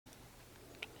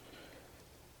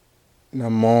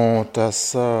Namo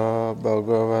tassa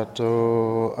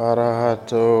bhagavato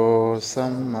arahato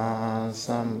samma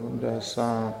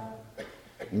sambuddhassa.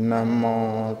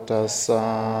 Namo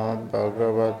tassa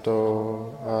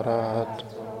bhagavato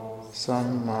arahato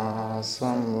samma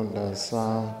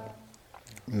sambuddhassa.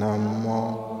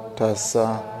 Namo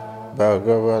tassa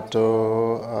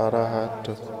bhagavato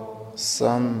arahato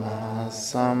samma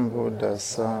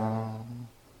sambuddhassa.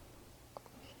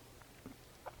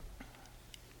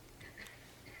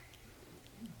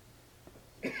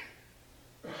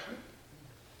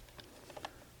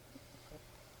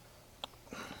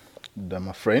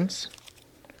 Dharma friends,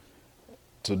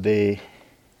 today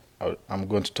I'm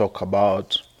going to talk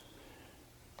about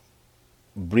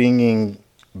bringing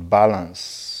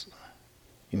balance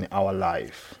in our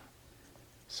life.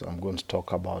 So I'm going to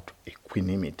talk about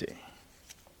equanimity.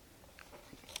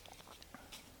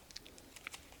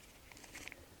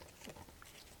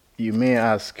 You may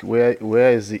ask,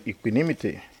 where is the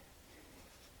equanimity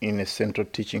in the central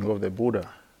teaching of the Buddha,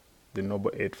 the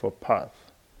Noble Eightfold Path?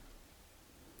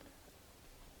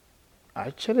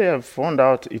 Actually, I've found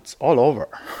out it's all over.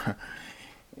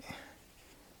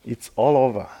 It's all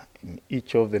over. In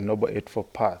each of the Noble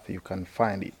Eightfold Path, you can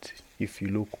find it if you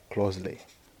look closely.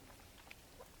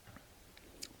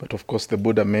 But of course, the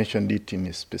Buddha mentioned it in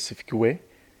a specific way.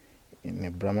 In the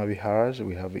Brahma Viharas,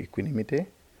 we have equanimity.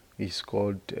 It's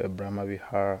called Brahma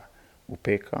Vihara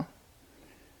Upekkha.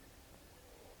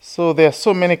 So there are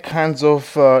so many kinds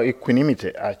of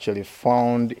equanimity actually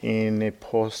found in a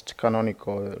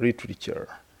post-canonical literature.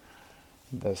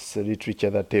 That's the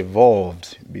literature that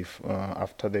evolved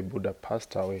after the Buddha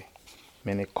passed away.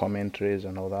 Many commentaries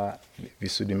and all that.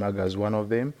 Visuddhimagga is one of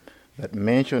them that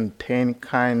mention 10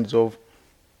 kinds of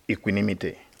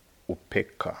equanimity,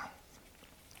 upekkha.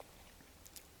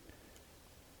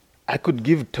 I could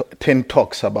give 10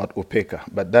 talks about upekkha,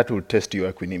 but that will test your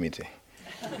equanimity.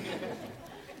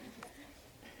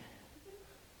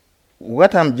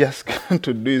 What I'm just going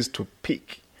to do is to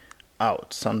pick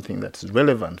out something that's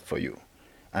relevant for you,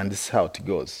 and this is how it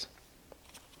goes.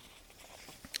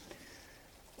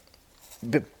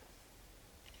 The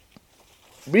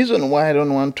reason why I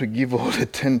don't want to give all the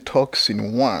 10 talks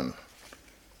in one,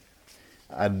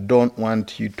 I don't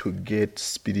want you to get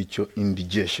spiritual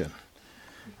indigestion.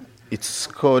 It's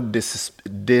called dyspepsia.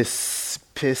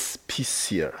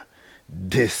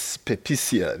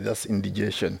 Dyspepsia, that's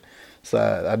indigestion. So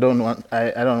I don't want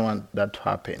that to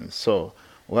happen. So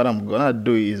what I'm gonna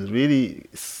do is really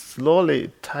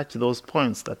slowly touch those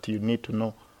points that you need to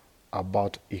know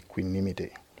about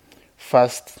equanimity.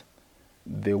 First,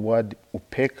 the word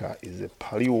upekkha is a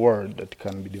Pali word that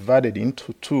can be divided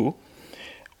into two.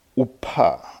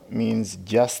 Upa means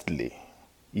justly,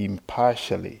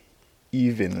 impartially,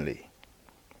 evenly.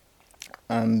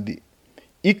 And the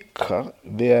ikka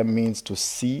there means to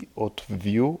see or to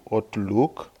view or to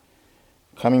look,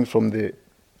 coming from the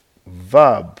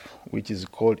verb which is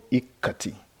called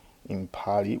ikkati in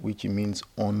Pali, which means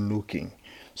on looking.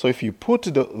 So if you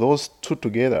put those two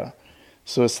together,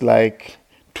 so it's like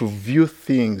to view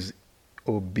things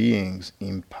or beings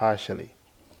impartially,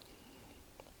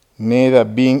 neither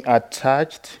being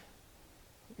attached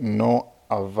nor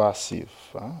aversive,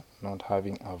 not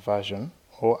having aversion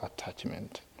or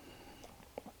attachment.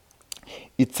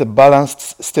 It's a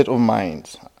balanced state of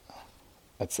mind.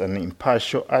 It's an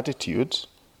impartial attitude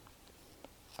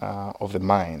of the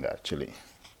mind, actually.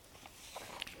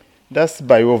 That's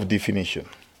by way of definition.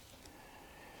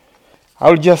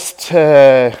 I'll just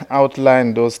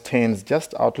outline those 10s,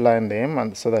 just outline them,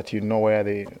 and so that you know where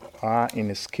they are in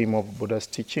the scheme of Buddha's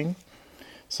teaching.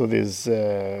 So there's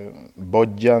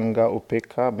Bojjhanga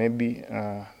Upekkha, maybe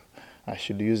I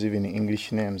should use even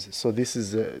English names. So this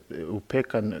is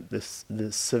Upekkha,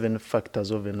 the 7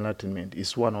 factors of enlightenment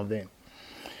is one of them.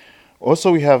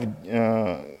 Also, we have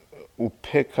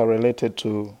upekkha related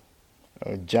to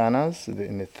jhanas.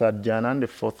 In the 3rd jhana and the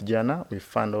 4th jhana, we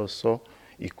find also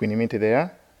equanimity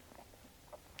there.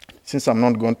 Since I'm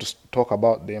not going to talk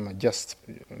about them, I just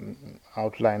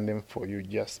outline them for you,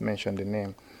 just mention the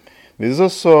name. There's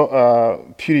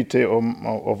also purity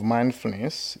of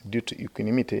mindfulness due to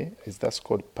equanimity. That's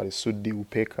called parisuddhi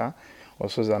upekkha.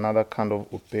 Also, is another kind of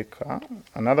upekkha.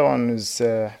 Another one is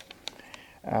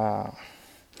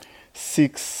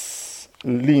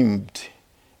 6-limbed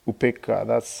upekkha.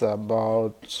 That's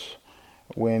about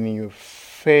when you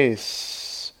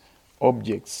face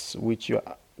objects which you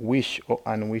wish or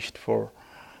unwished for,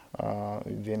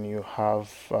 then you have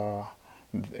a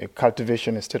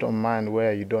cultivation, a state of mind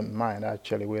where you don't mind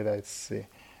actually whether it's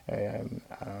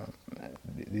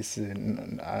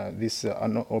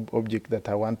object that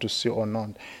I want to see or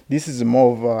not. This is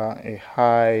more of a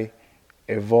high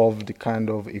evolved kind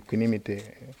of equanimity,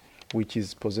 which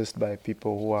is possessed by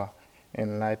people who are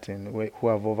enlightened, who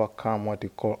have overcome what we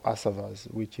call asavas,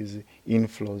 which is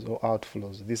inflows or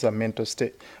outflows. These are mental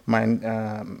state.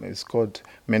 It's called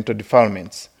mental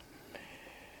defilements.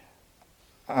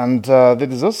 And there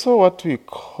is also what we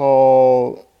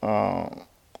call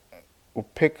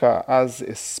upekkha as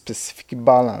a specific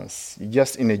balance,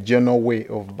 just in a general way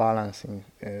of balancing,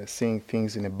 seeing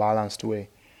things in a balanced way.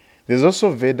 There's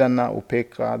also Vedana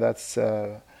upekkha,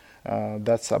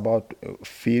 that's about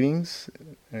feelings,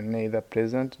 neither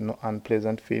pleasant nor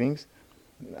unpleasant feelings,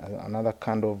 another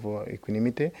kind of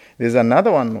equanimity. There's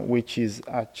another one which is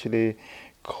actually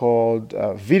called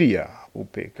virya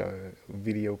upekkha.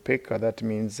 Virya upekkha, that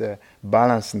means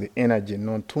balancing the energy,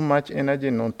 not too much energy,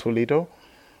 not too little.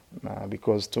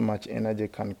 Because too much energy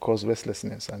can cause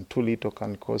restlessness and too little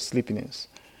can cause sleepiness.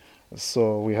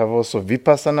 So we have also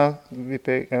vipassana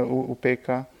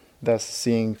upekkha, that's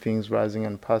seeing things rising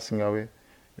and passing away.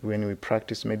 When we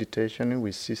practice meditation,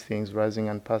 we see things rising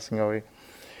and passing away.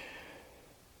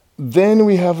 Then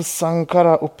we have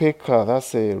sankhara upekkha,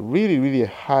 that's a really, really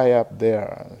high up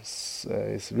there.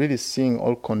 It's really seeing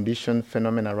all conditioned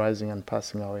phenomena rising and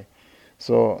passing away.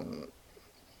 So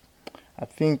I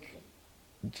think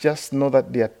just know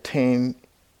that there are 10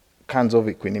 kinds of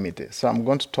equanimity. So I'm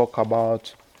going to talk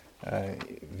about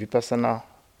vipassana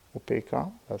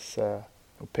upekkha, that's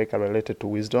upekkha related to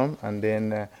wisdom, and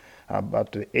then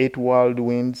about the 8 world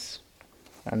winds,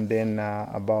 and then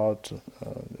about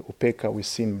upekkha we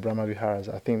see in Brahma Viharas.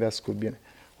 I think that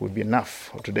would be enough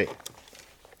for today.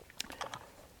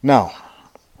 Now,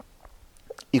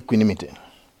 equanimity.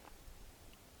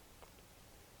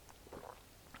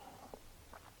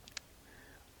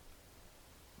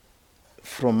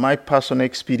 From my personal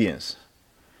experience,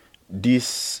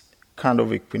 this kind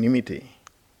of equanimity,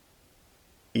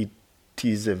 it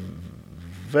is a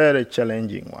very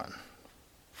challenging one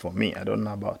for me. I don't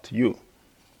know about you.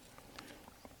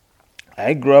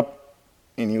 I grew up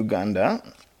in Uganda,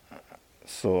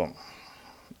 so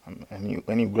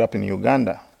when you grew up in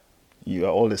Uganda, you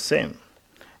are all the same.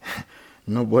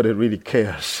 Nobody really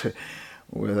cares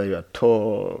whether you are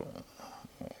tall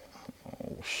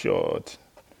or short.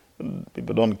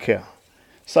 People don't care.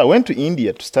 So I went to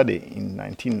India to study in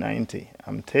 1990.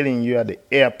 I'm telling you, at the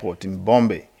airport in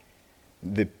Bombay,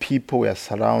 the people were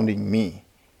surrounding me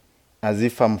as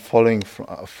if I'm falling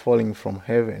from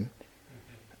heaven.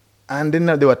 And then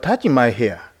they were touching my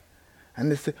hair.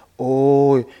 And they said,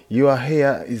 "Oh, your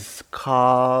hair is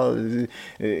curled.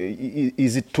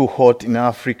 Is it too hot in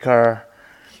Africa?"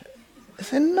 I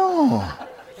said, "No.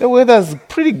 The weather's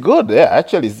pretty good there,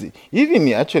 actually. It's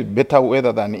even actually better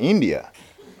weather than India."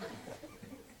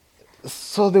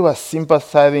 So they were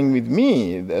sympathizing with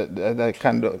me, this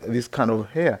kind of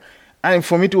hair. And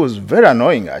for me, it was very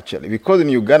annoying, actually, because in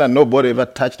Uganda, nobody ever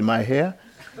touched my hair.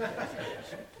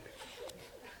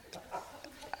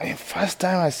 First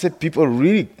time I said people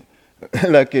really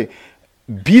like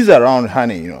bees around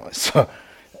honey, So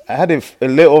I had a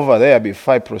layover there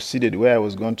before I proceeded where I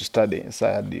was going to study. So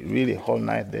I had the really whole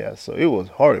night there. So it was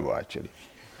horrible, actually.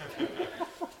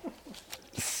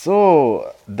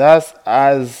 So that's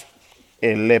as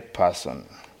a lay person.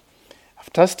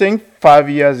 After staying 5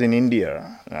 years in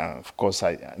India, of course,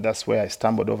 that's where I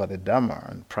stumbled over the Dharma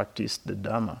and practiced the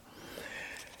Dharma.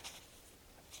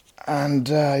 And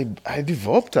I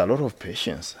developed a lot of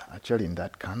patience, actually, in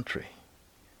that country.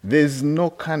 There's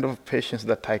no kind of patience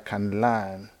that I can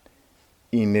learn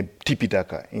in a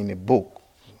Tipitaka, in a book,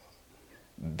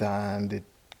 than the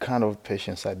kind of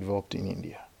patience I developed in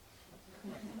India.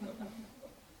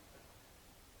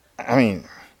 I mean,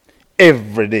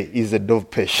 every day is a day of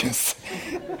patience.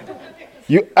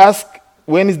 You ask,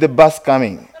 when is the bus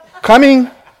coming? Coming.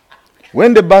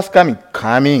 When the bus coming?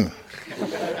 Coming.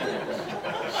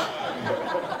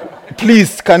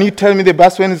 Please, can you tell me the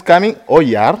bus when it's coming? Oh,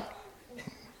 yeah.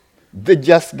 They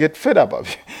just get fed up of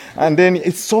it. And then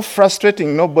it's so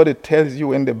frustrating. Nobody tells you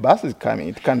when the bus is coming.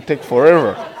 It can take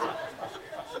forever.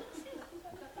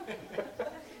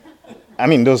 I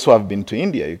mean, those who have been to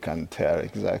India, you can tell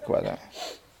exactly what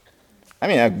I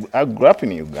mean, I grew up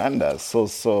in Uganda, so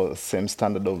same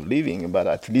standard of living, but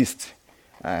at least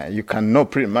you can know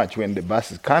pretty much when the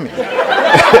bus is coming.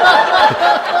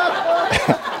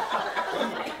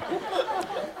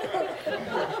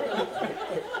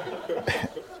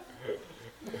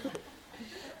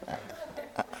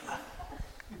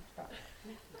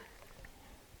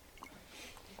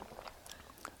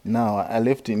 Now, I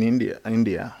lived in India,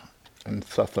 in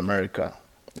South America,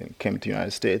 then came to the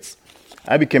United States.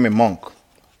 I became a monk,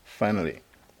 finally.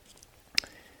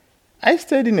 I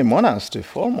stayed in a monastery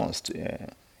for almost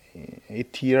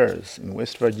 8 years in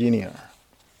West Virginia,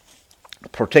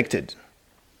 protected.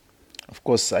 Of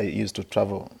course, I used to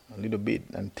travel a little bit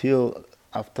until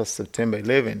after September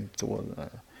 11th.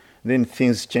 Then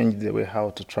things changed the way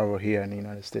how to travel here in the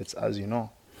United States, as you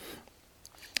know.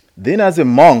 Then as a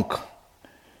monk,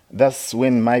 that's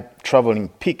when my traveling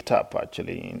picked up,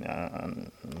 actually,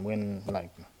 when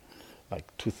like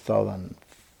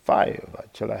 2005,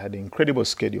 actually, I had an incredible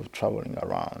schedule of traveling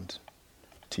around,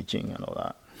 teaching and all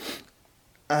that.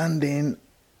 And then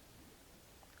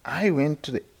I went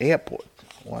to the airport.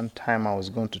 One time I was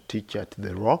going to teach at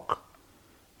the Rock,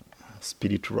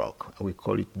 Spirit Rock. We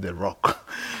call it the Rock.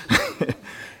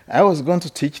 I was going to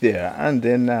teach there, and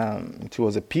then it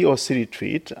was a POC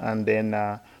retreat, and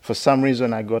then for some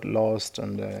reason I got lost,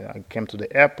 and I came to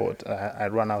the airport. I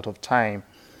ran out of time.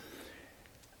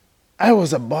 I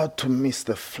was about to miss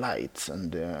the flights,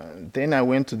 and then I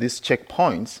went to these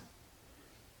checkpoints,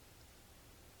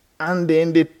 and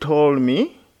then they told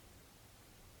me,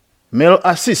 male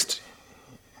assist,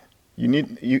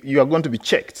 you are going to be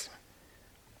checked.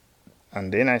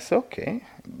 And then I said, okay,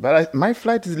 but my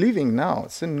flight is leaving now. I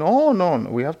said, no,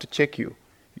 we have to check you.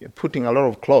 You're putting a lot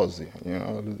of clothes,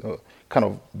 kind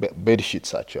of bed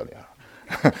sheets, actually.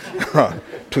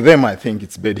 To them, I think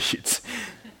it's bed sheets.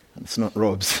 It's not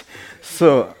robes.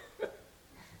 So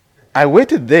I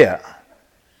waited there,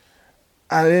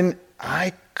 and then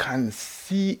I can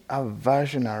see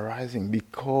aversion arising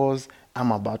because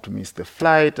I'm about to miss the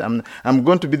flight. I'm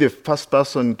going to be the first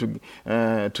person to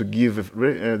give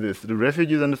the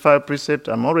refugees and the fire precept.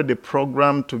 I'm already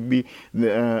programmed to be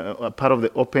a part of the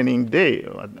opening day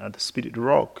at the Spirit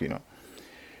Rock,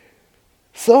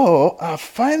 So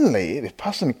finally, the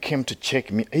person came to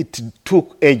check me. It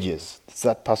took ages for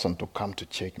that person to come to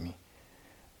check me.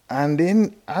 And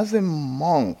then as a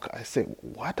monk, I said,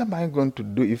 what am I going to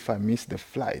do if I miss the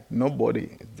flight?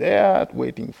 Nobody is there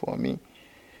waiting for me.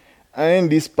 And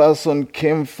this person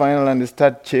came finally and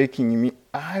started checking me.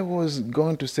 I was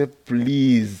going to say,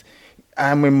 please,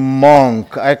 I'm a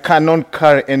monk. I cannot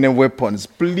carry any weapons.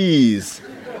 Please.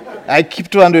 I keep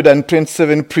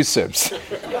 227 precepts.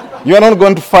 You are not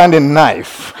going to find a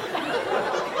knife.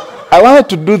 I wanted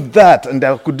to do that, and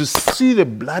I could see the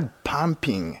blood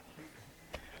pumping.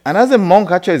 And as a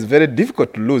monk, actually, it's very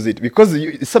difficult to lose it because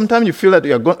sometimes you feel that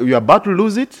you're about to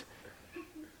lose it.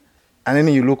 And then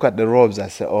you look at the robes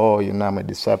and say, oh, I'm a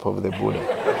disciple of the Buddha.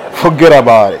 Forget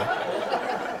about it.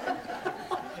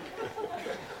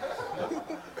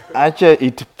 Actually,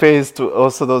 it pays to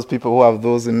also those people who have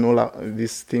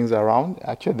these things around.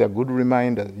 Actually, they're good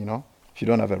reminders, If you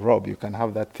don't have a robe, you can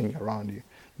have that thing around you.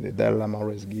 The Dalai Lama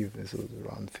always gives those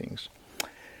around things.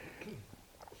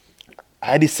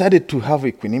 I decided to have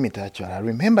equanimity, actually. I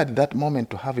remembered that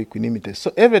moment to have equanimity.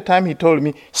 So every time he told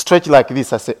me, stretch like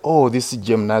this, I said, oh, this is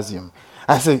gymnasium.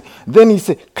 Then he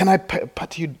said, can I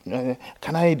pat you,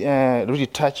 can I really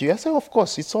touch you? I said, of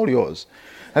course, it's all yours.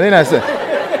 And then I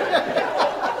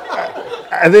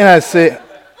said,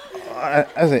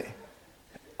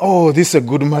 oh, this is a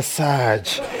good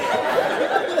massage.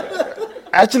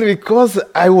 Actually, because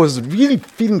I was really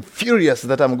feeling furious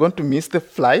that I'm going to miss the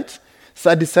flight, so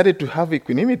I decided to have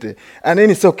equanimity. And then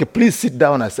he said, okay, please sit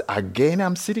down. I said, again,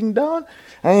 I'm sitting down?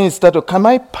 And he started, can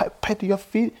I pat your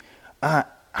feet? I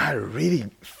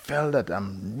really felt that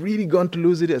I'm really going to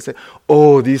lose it. I said,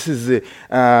 oh, this is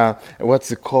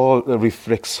what's it called?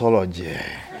 Reflexology.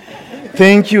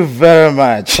 Thank you very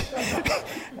much.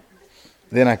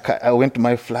 Then I went to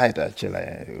my flight,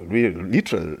 actually,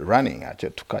 literally running,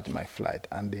 actually, to catch my flight.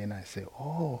 And then I said,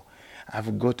 oh,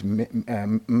 I've got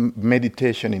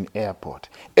meditation in airport.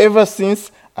 Ever since,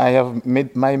 I have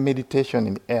made my meditation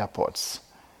in airports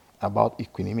about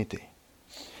equanimity.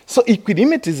 So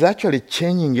equanimity is actually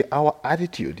changing our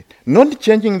attitude, not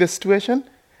changing the situation.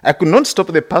 I could not stop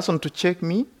the person to check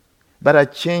me, but I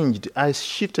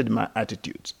shifted my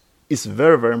attitude. It's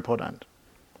very, very important.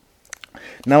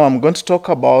 Now I'm going to talk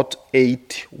about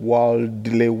 8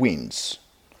 worldly winds,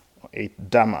 8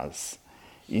 dhammas.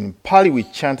 In Pali, we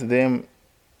chant them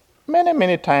many,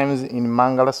 many times in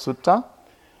Mangala Sutta.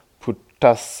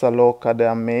 Puttasaloka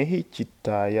damehi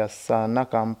chittaya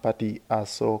sanakampati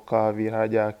asoka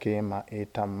viraja kema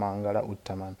eta mangala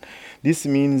uttaman. This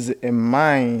means a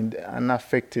mind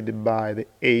unaffected by the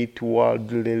 8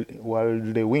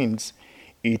 worldly winds.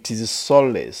 It is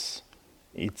soulless,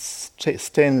 it's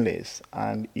stainless,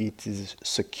 and it is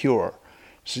secure.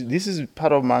 So this is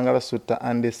part of Mangala Sutta,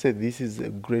 and they say this is the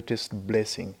greatest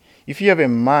blessing. If you have a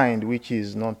mind which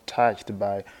is not touched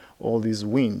by all these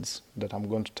winds that I'm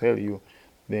going to tell you,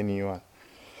 then you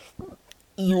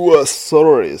are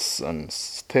sorrowless and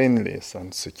stainless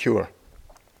and secure.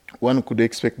 One could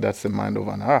expect that's the mind of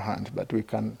an arahant, but we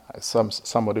can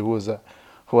somebody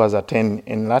who has attained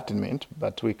enlightenment,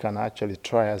 but we can actually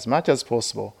try as much as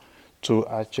possible to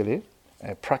actually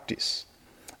practice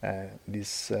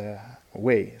this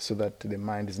way, so that the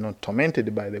mind is not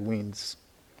tormented by the winds,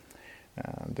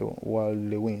 the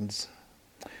worldly winds.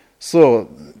 So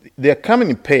they are coming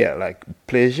in pair, like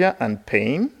pleasure and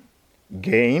pain,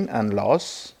 gain and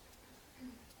loss,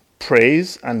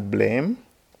 praise and blame,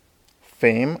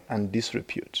 fame and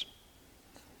disrepute.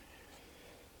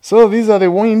 So these are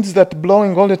the winds that are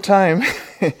blowing all the time.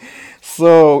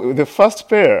 So the first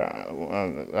pair,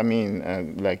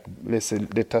 like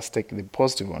let us take the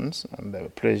positive ones, and the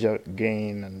pleasure,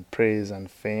 gain, and praise and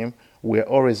fame. We're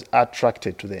always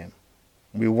attracted to them.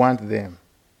 We want them.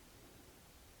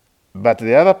 But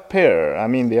the other pair,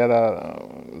 the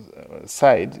other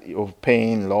side of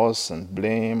pain, loss, and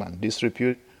blame and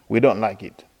disrepute, we don't like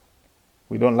it.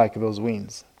 We don't like those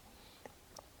winds.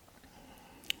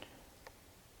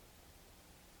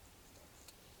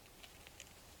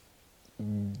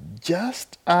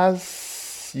 Just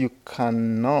as you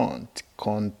cannot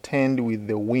contend with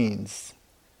the winds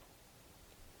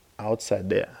outside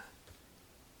there,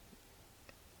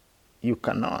 you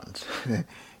cannot.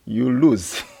 You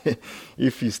lose.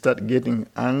 If you start getting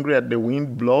angry at the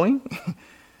wind blowing,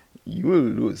 you will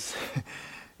lose.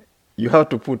 You have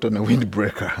to put on a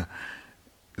windbreaker.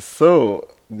 So,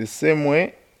 the same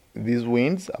way, these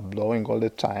winds are blowing all the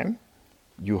time.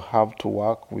 You have to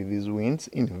work with these winds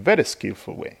in a very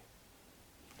skillful way.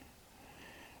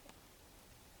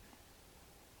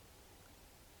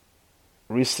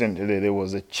 Recently, there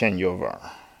was a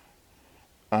changeover,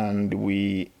 and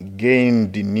we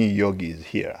gained the new yogis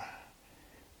here.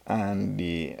 And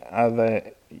the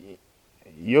other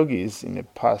yogis in the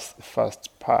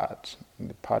first part, in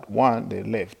the part 1, they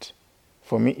left.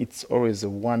 For me, it's always a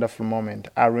wonderful moment.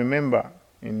 I remember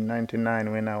in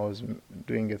 99 when I was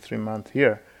doing a 3-month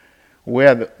here,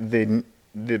 where the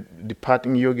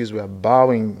departing yogis were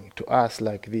bowing to us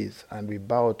like this, and we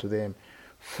bowed to them.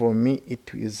 For me, it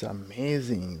is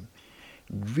amazing,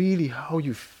 really, how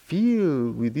you feel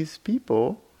with these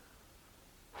people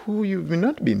who you've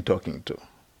not been talking to.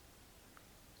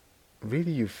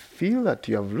 Really, you feel that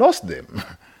you have lost them.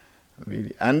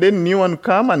 Really. And then new one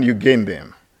come and you gain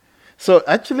them. So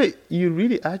actually, you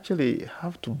really actually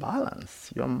have to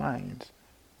balance your mind.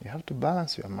 You have to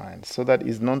balance your mind so that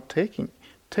it's not taken,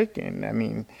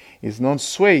 it's not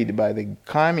swayed by the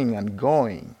coming and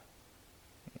going.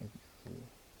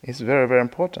 It's very, very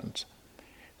important.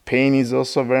 Pain is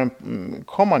also very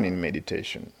common in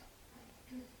meditation.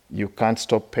 You can't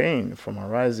stop pain from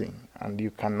arising, and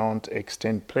you cannot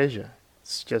extend pleasure.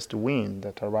 It's just wind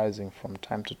that arising from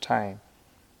time to time.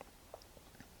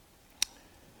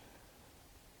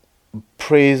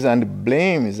 Praise and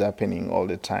blame is happening all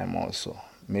the time also.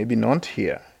 Maybe not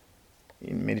here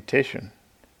in meditation.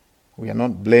 We are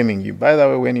not blaming you. By the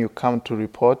way, when you come to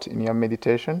report in your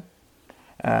meditation,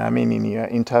 in your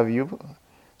interview,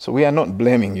 so we are not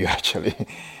blaming you actually.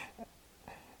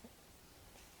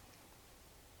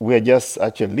 We are just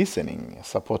actually listening,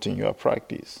 supporting your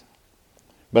practice.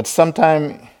 But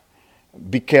sometimes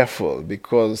be careful,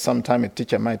 because sometimes a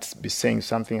teacher might be saying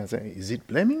something and say, is it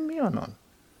blaming me or not?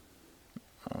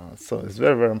 So it's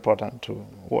very, very important to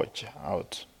watch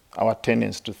out our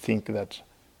tendency to think that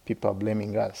people are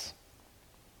blaming us.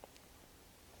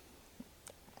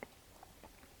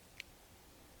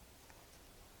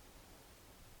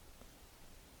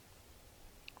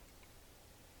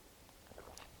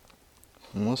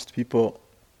 Most people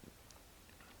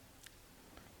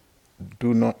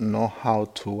do not know how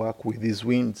to work with these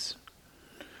winds.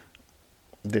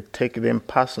 They take them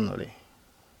personally.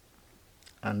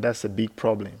 And that's a big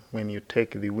problem. When you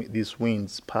take these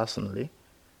winds personally,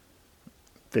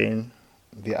 then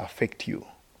they affect you.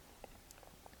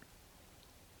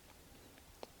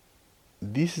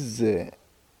 This is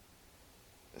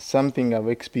something I've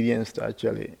experienced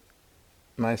actually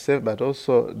myself, but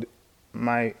also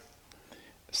my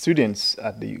students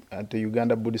at the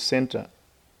Uganda Buddhist Center.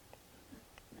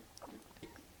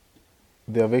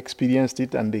 They have experienced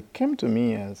it, and they came to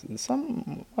me as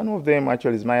one of them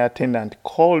actually is my attendant,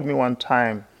 called me one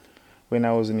time when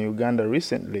I was in Uganda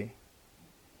recently.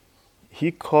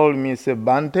 He called me and said,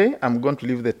 Bhante, I'm going to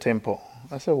leave the temple.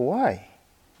 I said, why?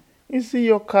 You see,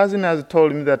 your cousin has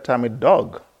told me that I'm a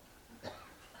dog.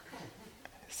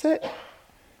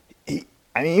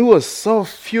 He was so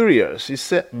furious. He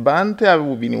said, Bhante,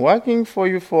 I've been working for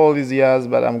you for all these years,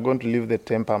 but I'm going to leave the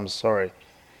temple. I'm sorry.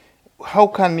 how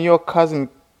can your cousin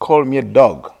call me a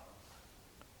dog?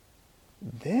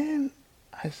 Then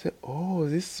I said, oh,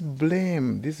 this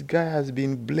blame. This guy has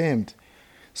been blamed.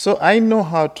 So I know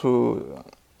how to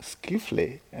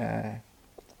skillfully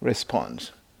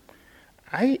respond.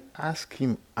 I asked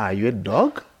him, are you a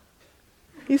dog?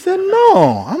 He said,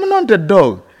 no, I'm not a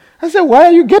dog. I said, why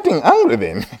are you getting angry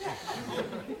then?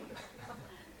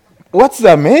 What's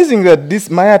amazing that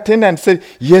my attendant said,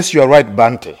 yes, you are right,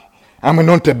 Bhante. I'm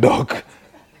not a dog.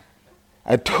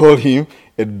 I told him,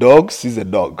 a dog sees a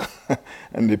dog,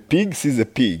 and a pig sees a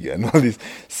pig, and all this.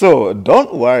 So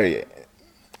don't worry.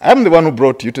 I'm the one who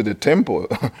brought you to the temple.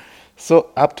 So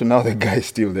up to now, the guy is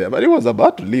still there. But he was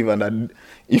about to leave, and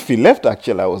if he left,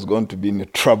 actually, I was going to be in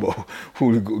trouble. Who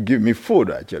will give me food,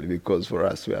 actually, because for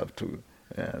us, we have to,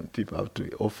 people have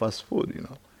to offer us food, you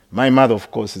know. My mother,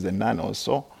 of course, is a nun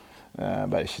also,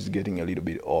 but she's getting a little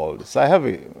bit old. So I have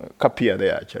a kapia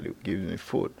there, actually, who gives me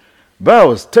food. But I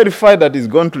was terrified that he's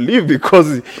going to leave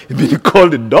because he's been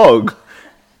called a dog.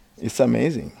 It's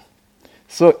amazing.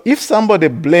 So if somebody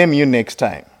blame you next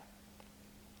time,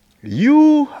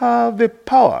 you have the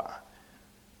power.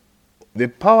 The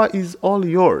power is all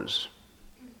yours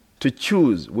to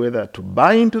choose whether to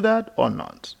buy into that or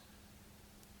not.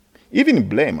 Even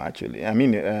blame, actually.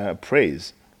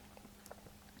 Praise.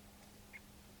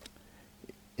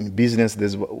 In business,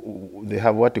 they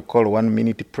have what you call 1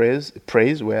 minute praise,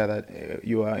 where that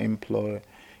your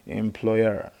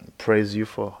employer praise you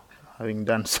for having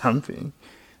done something.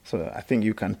 So I think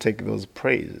you can take those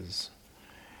praises.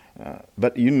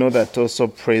 But you know that also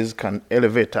praise can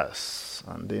elevate us,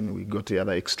 and then we go to the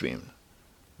other extreme.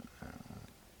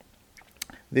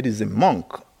 There is a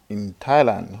monk in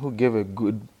Thailand who gave a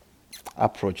good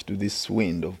approach to this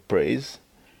wind of praise.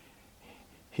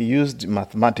 He used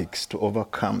mathematics to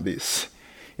overcome this.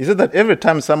 He said that every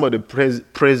time somebody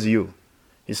praise you,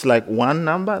 it's like the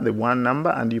one number,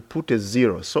 and you put a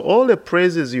 0. So all the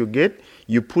praises you get,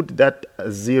 you put that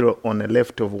 0 on the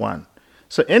left of 1.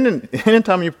 So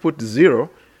anytime you put 0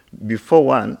 before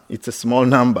 1, it's a small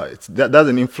number. That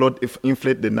doesn't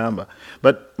inflate the number.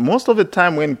 But most of the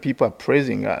time when people are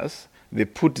praising us, they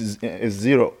put a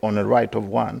 0 on the right of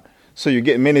 1. So you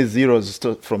get many zeros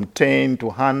from 10 to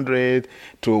 100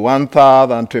 to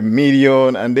 1,000 to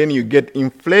 1,000,000, and then you get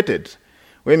inflated.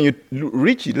 When you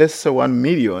reach, let's say, 1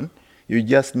 million, you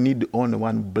just need only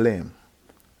one blame.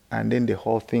 And then the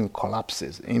whole thing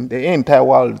collapses. The entire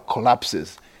world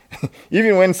collapses.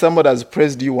 Even when somebody has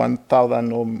praised you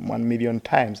 1,000 or 1 million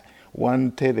times,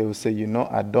 one day they will say,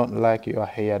 I don't like your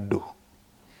hairdo.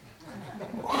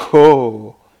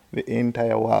 Oh, the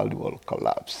entire world will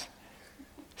collapse.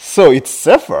 So it's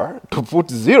safer to put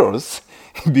zeros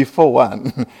before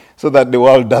 1 so that the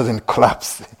world doesn't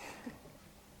collapse.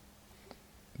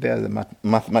 There the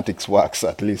mathematics works,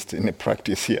 at least in the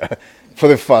practice here, for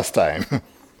the first time.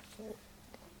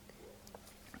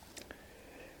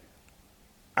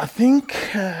 I think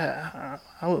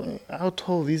out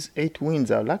of these 8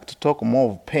 winds, I would like to talk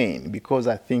more of pain, because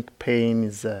I think pain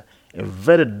is a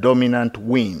very dominant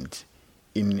wind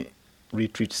in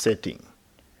retreat setting.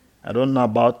 I don't know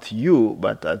about you,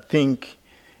 but I think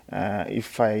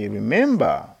if I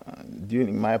remember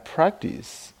during my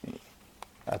practice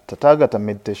at Tathagata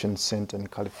Meditation Center in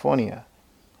California,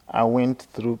 I went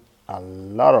through a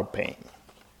lot of pain.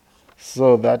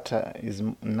 So that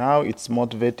now it's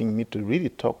motivating me to really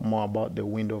talk more about the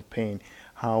wind of pain,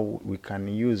 how we can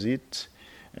use it.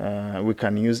 We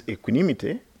can use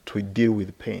equanimity to deal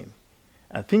with pain.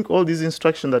 I think all these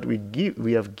instructions that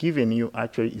we have given you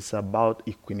actually is about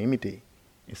equanimity.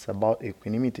 It's about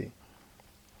equanimity.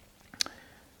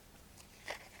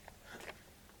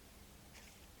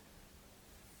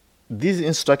 These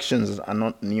instructions are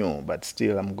not new, but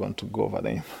still I'm going to go over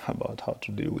them about how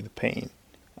to deal with pain.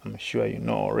 I'm sure you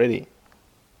know already.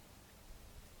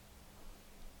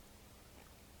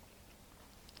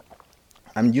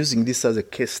 I'm using this as a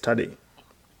case study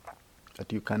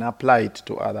that you can apply it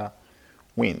to other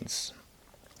winds.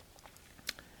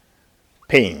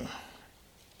 Pain.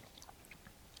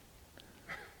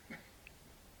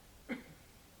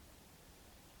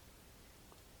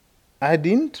 I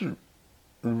didn't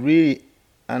really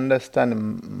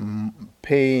understand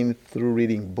pain through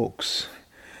reading books.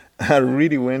 I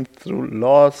really went through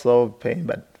lots of pain,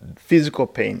 but physical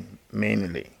pain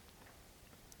mainly.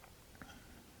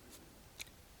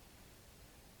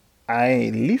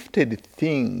 I lifted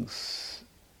things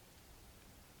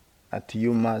at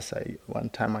UMass. One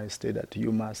time I stayed at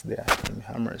UMass there in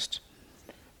Amherst.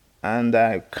 And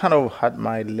I kind of hurt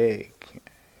my leg,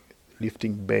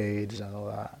 lifting beds and all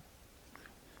that.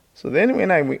 So then when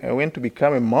I went to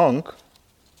become a monk,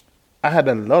 I had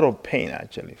a lot of pain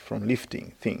actually from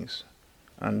lifting things.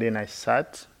 And then I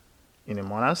sat in a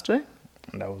monastery,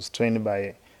 and I was trained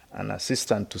by an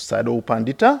assistant to Sadhu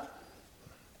Pandita.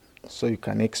 So you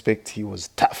can expect he was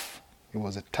tough. He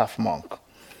was a tough monk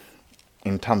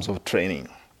in terms of training.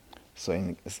 So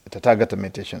in Tathagata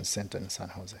Meditation Center in San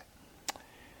Jose.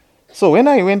 So when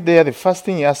I went there, the first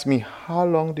thing he asked me, how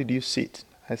long did you sit?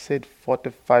 I said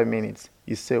 45 minutes.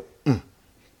 He said, you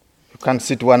can't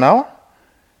sit 1 hour?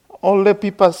 All the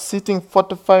people sitting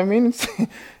 45 minutes?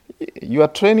 You are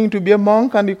training to be a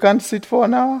monk and you can't sit for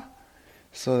 1 hour?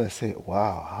 So I say,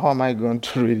 wow, how am I going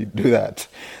to really do that?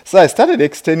 So I started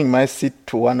extending my seat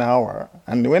to 1 hour.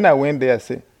 And when I went there,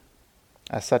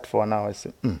 I sat for 1 hour. I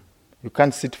said, you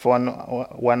can't sit for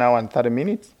 1 hour and 30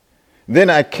 minutes? Then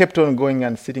I kept on going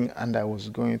and sitting, and I was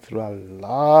going through a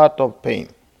lot of pain.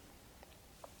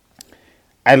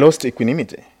 I lost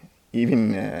equanimity.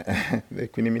 Even the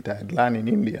equanimity I had learned in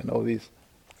India and all this,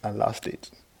 I lost it.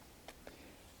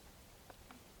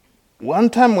 One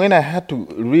time when I had to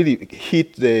really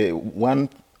hit the 1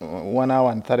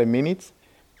 hour and 30 minutes,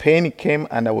 pain came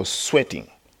and I was sweating.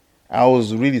 I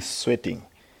was really sweating.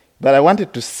 But I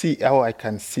wanted to see how I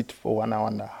can sit for 1 hour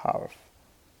and a half.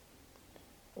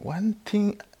 One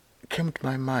thing came to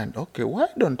my mind, okay, why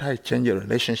don't I change a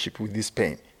relationship with this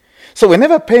pain? So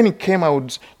whenever pain came, I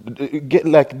would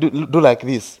do like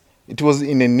this. It was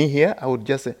in the knee here. I would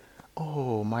just say,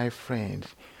 oh, my friend,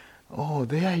 oh,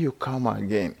 there you come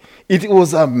again. It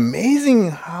was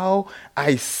amazing how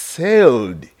I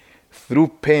sailed through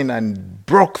pain and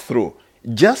broke through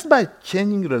just by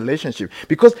changing relationship.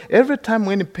 Because every time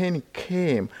when the pain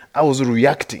came, I was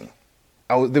reacting.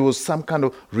 There was some kind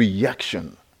of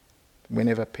reaction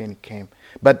whenever pain came.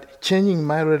 But changing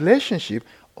my relationship,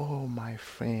 oh, my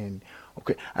friend.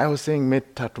 Okay, I was saying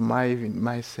metta to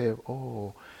myself,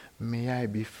 oh, may I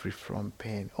be free from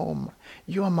pain. Oh,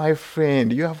 you are my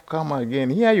friend. You have come again.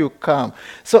 Here you come.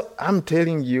 So I'm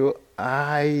telling you,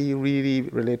 I really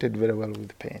related very well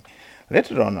with pain.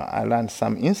 Later on, I learned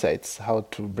some insights how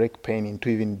to break pain into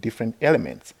even different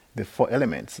elements, the 4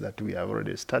 elements that we have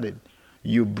already studied.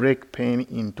 You break pain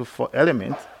into 4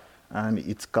 elements, and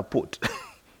it's kaput.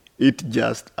 It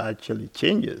just actually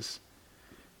changes.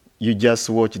 You just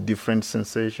watch different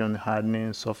sensation,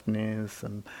 hardness, softness,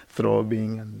 and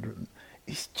throbbing, and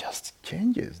it just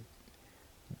changes.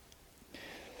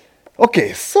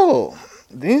 Okay, so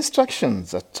the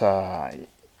instructions that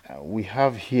we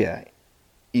have here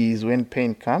is when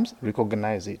pain comes,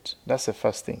 recognize it. That's the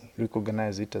first thing.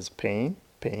 Recognize it as pain,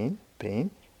 pain, pain,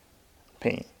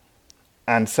 pain.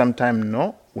 And sometimes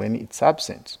know when it's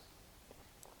absent.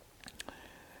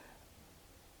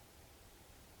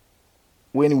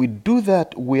 When we do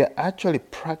that, we are actually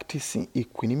practicing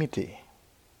equanimity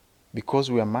because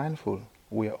we are mindful,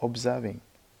 we are observing.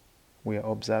 We are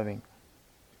observing.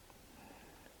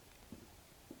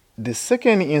 The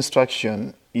second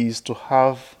instruction is to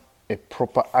have a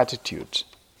proper attitude.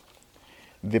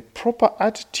 The proper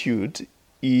attitude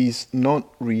is not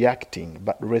reacting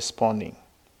but responding.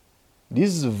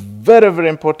 This is very, very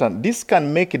important. This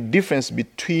can make a difference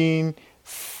between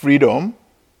freedom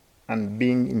and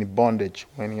being in bondage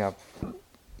when you have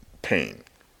pain.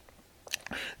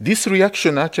 This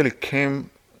reaction actually came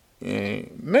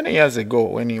many years ago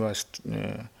when he was,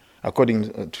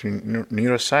 according to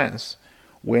neuroscience,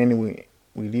 when we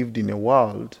lived in a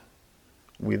world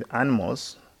with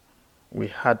animals, we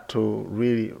had to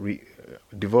really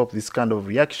develop this kind of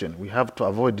reaction. We have to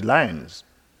avoid lions,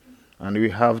 and we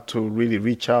have to really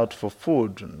reach out for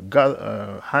food, and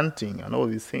hunting, and all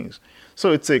these things.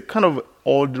 So it's a kind of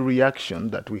old reaction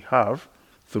that we have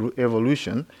through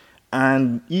evolution.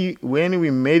 And when we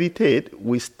meditate,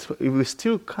 we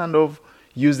still kind of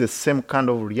use the same kind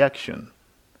of reaction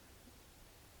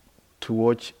to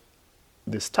watch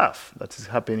the stuff that is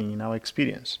happening in our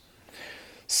experience.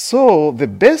 So the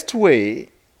best way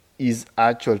is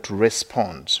actually to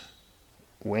respond.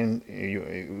 When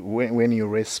you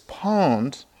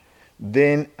respond,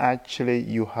 then actually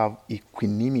you have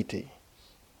equanimity.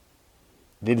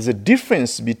 There is a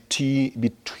difference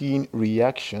between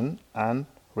reaction and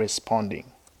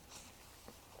responding.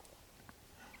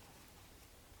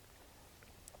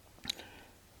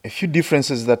 A few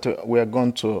differences that we are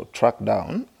going to track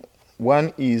down.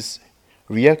 One is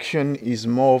reaction is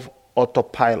more of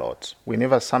autopilot.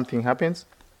 Whenever something happens,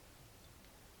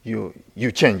 you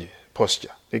change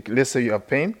posture. Like, let's say you have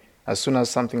pain. As soon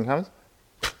as something happens,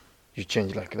 you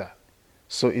change like that.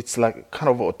 So it's like kind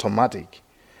of automatic.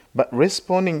 But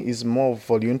responding is more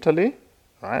voluntarily,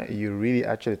 right? You really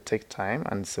actually take time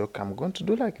and say, okay, I'm going to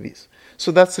do like this.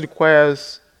 So that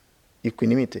requires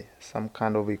equanimity, some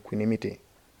kind of equanimity.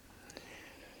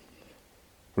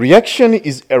 Reaction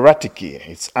is erratic,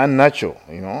 it's unnatural,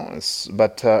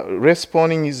 but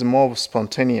responding is more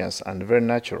spontaneous and very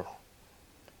natural.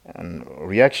 And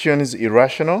reaction is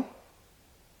irrational,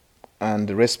 and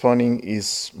responding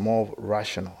is more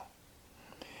rational.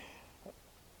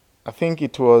 I think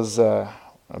it was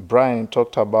Brian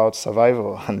talked about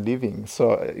survival and living.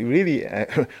 So really,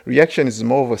 reaction is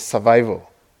more of a survival.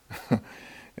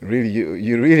 Really,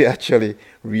 you really actually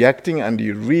reacting, and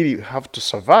you really have to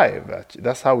survive.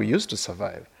 That's how we used to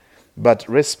survive. But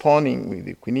responding with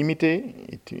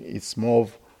equanimity, it's more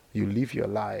of you live your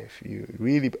life. You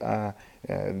really,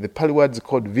 the Pali word is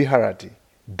called viharati,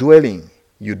 dwelling.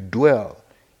 You dwell.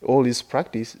 All this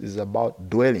practice is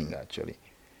about dwelling, actually.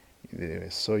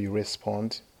 So you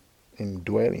respond in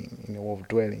dwelling, in the way of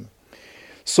dwelling.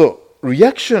 So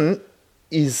reaction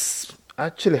is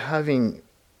actually having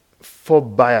 4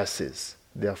 biases.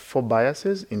 There are 4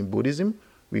 biases in Buddhism.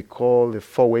 We call the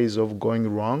 4 ways of going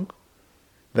wrong.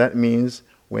 That means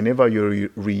whenever you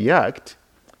react,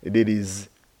 there is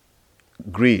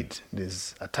greed,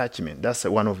 there's attachment. That's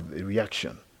one of the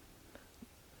reaction.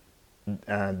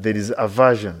 There is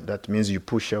aversion. That means you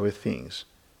push away things.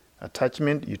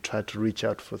 Attachment, you try to reach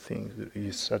out for things.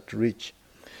 You start to reach.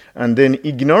 And then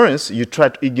ignorance, you try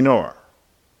to ignore.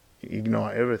 You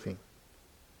ignore everything.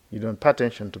 You don't pay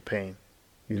attention to pain.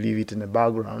 You leave it in the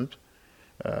background.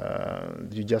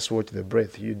 You just watch the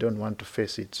breath. You don't want to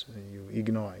face it. You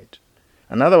ignore it.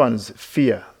 Another one is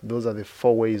fear. Those are the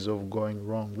 4 ways of going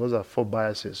wrong. Those are 4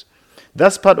 biases.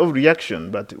 That's part of reaction.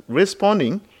 But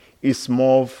responding is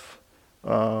more of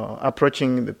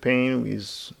approaching the pain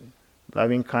with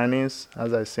loving kindness.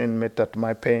 As I said, met at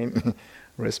my pain.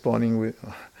 Responding with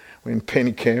when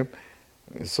pain came.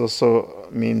 It also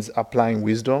means applying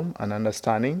wisdom and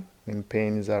understanding when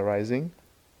pain is arising.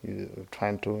 You're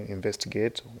trying to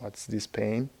investigate what's this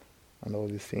pain and all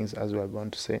these things, as we are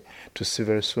going to see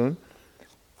very soon.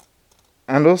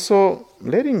 And also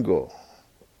letting go,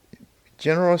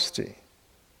 generosity,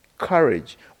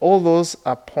 courage. All those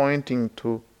are pointing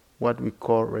to what we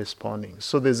call responding.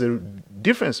 So there's a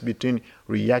difference between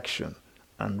reaction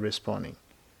and responding.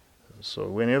 So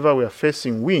whenever we are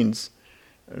facing winds,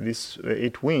 these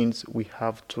 8 winds, we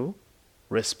have to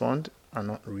respond and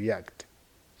not react,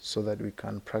 so that we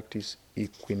can practice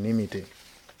equanimity.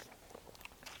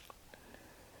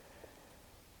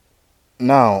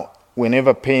 Now,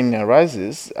 whenever pain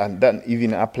arises, and that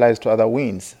even applies to other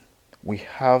winds, we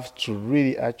have to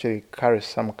really actually carry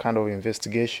some kind of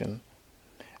investigation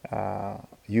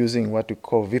using what we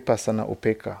call vipassana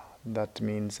upekkha. That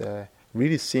means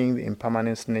really seeing the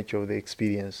impermanence nature of the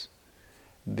experience,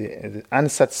 the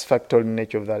unsatisfactory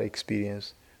nature of that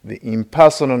experience, the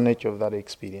impersonal nature of that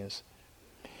experience.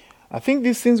 I think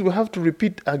these things we have to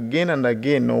repeat again and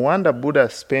again. No wonder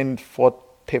Buddha spent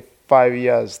 45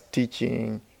 years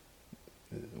teaching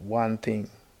one thing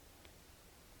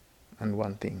and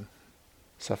one thing,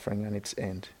 suffering and its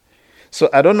end. So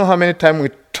I don't know how many times we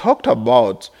talked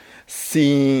about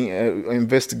seeing,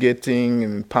 investigating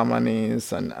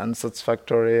impermanence and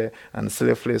unsatisfactory and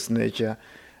selfless nature,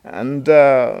 and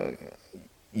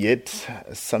yet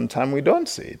sometimes we don't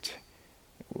see it.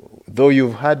 Though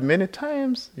you've heard many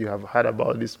times, you have heard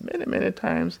about this many, many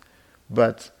times,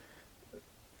 but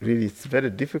really it's very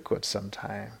difficult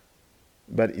sometimes.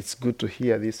 But it's good to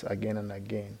hear this again and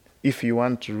again. If you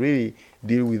want to really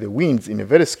deal with the winds in a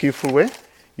very skillful way,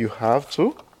 you have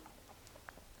to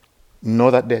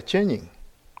know that they're changing.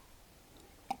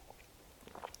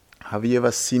 Have you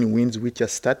ever seen winds which are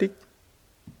static?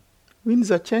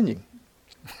 Winds are changing.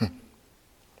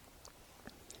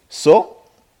 So,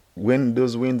 when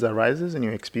those winds arises in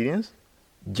your experience,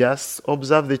 just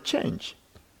observe the change.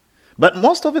 But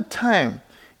most of the time,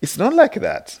 it's not like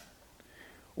that.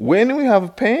 When we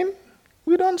have pain,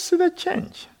 we don't see the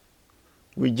change.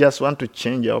 We just want to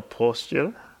change our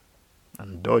posture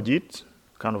and dodge it,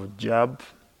 kind of jab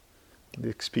the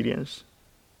experience.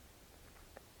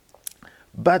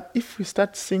 But if we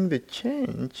start seeing the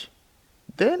change,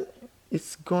 then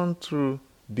it's going to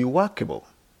be workable.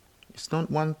 It's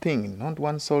not one thing, not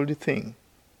one solid thing.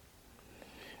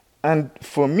 And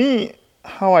for me,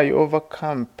 how I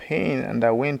overcome pain, and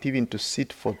I went even to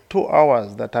sit for 2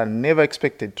 hours that I never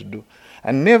expected to do.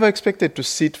 I never expected to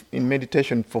sit in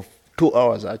meditation for 2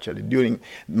 hours actually during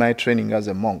my training as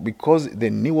a monk, because the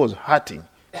knee was hurting,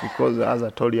 because as I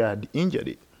told you I had injured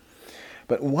it.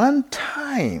 But one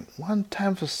time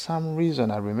for some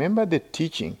reason, I remember the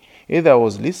teaching. Either I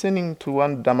was listening to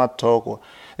one Dhamma talk, or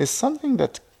it's something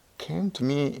that came to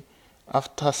me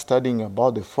after studying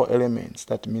about the 4 elements.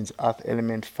 That means earth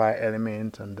element, fire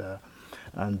element,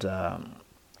 and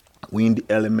wind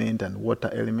element and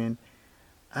water element.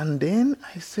 And then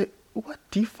I say, what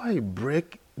if I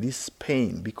break this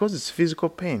pain? Because it's physical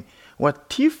pain.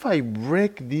 What if I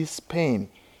break this pain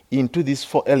into these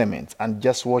 4 elements and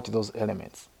just watch those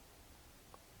elements?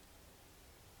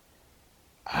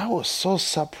 I was so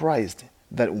surprised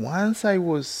that once I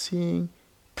was seeing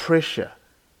pressure,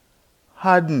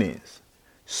 hardness,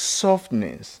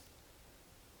 softness,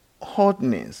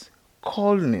 hotness,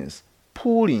 coldness,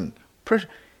 pulling, pressure,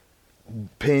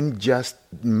 pain just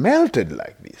melted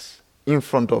like this in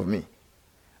front of me.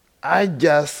 I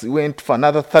just went for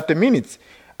another 30 minutes.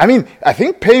 I mean, I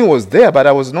think pain was there, but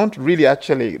I was not really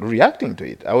actually reacting to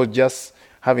it. I was just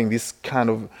having this kind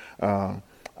of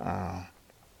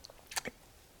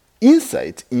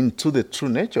insight into the true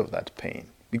nature of that pain,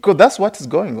 because that's what is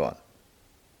going on.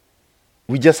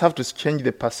 We just have to change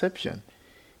the perception.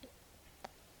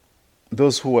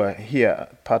 Those who are here,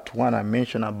 part 1, I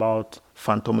mentioned about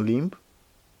phantom limb.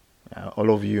 All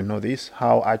of you know this,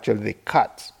 how actually they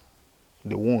cut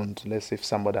the wound. Let's say if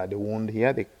somebody had a wound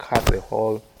here, they cut the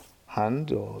whole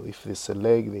hand, or if it's a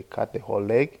leg, they cut the whole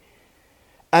leg.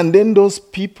 And then those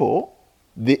people,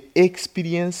 they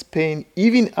experience pain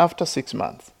even after 6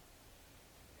 months.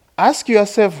 Ask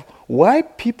yourself, why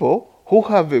people who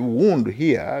have a wound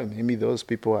here, maybe those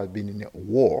people have been in a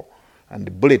war, and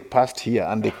the bullet passed here,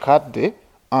 and they cut the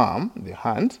arm, the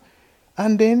hand,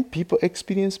 and then people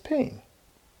experience pain.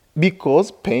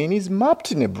 Because pain is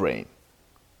mapped in the brain.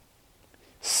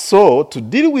 So, to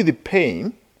deal with the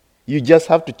pain, you just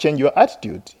have to change your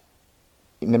attitude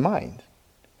in the mind.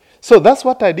 So that's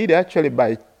what I did actually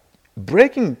by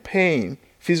breaking pain,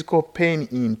 physical pain,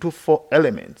 into 4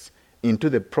 elements, into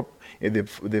the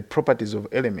properties of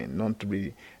element, not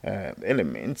really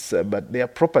elements, but they are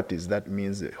properties. That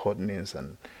means hotness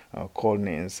and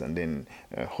coldness, and then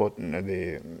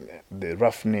the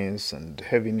roughness and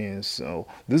heaviness.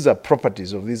 These are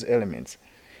properties of these elements.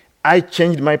 I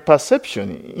changed my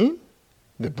perception in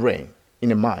the brain, in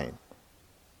the mind.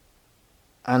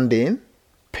 And then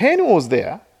pain was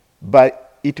there,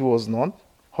 but it was not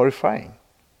horrifying.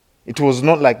 It was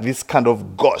not like this kind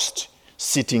of ghost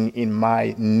sitting in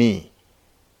my knee,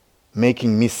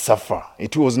 making me suffer.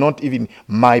 It was not even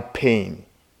my pain.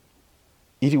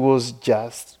 It was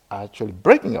just actually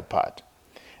breaking apart.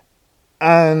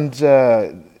 And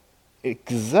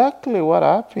exactly what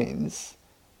happens,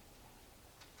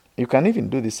 you can even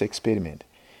do this experiment.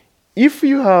 If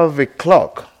you have a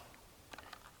clock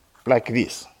like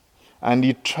this, and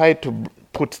you try to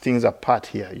put things apart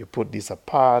here, you put this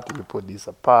apart, you put this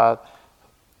apart,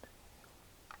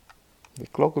 the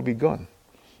clock will be gone.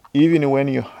 Even when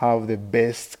you have the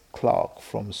best clock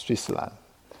from Switzerland.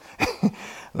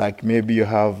 Like maybe you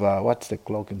have, what's the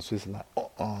clock in Switzerland?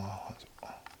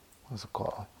 What's it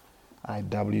called?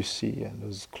 IWC and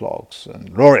those clocks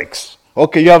and Rolex.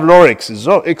 Okay, you have Rolex. It's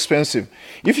so expensive.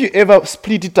 If you ever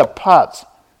split it apart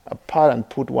and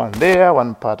put one there,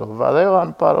 one part over there,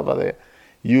 one part over there,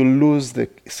 you lose the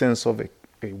sense of a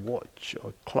watch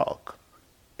or a clock.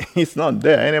 It's not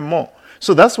there anymore.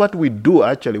 So that's what we do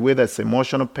actually, whether it's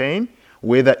emotional pain,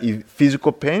 whether it's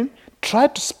physical pain, try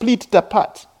to split it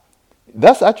apart.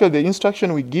 That's actually the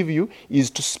instruction we give you, is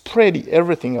to spread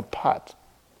everything apart.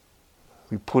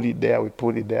 We put it there, we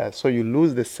put it there. So you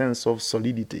lose the sense of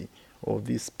solidity of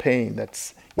this pain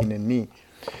that's in the knee.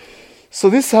 So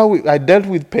this is how I dealt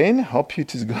with pain. I hope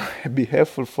it is going to be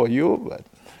helpful for you. But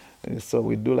so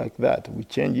we do like that. We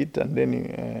change it, and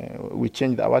then we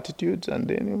change our attitudes, and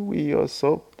then we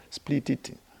also split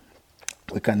it.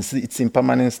 We can see its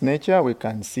impermanence nature. We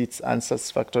can see its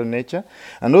unsatisfactory nature.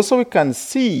 And also we can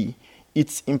see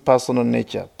its impersonal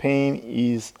nature. Pain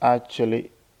is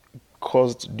actually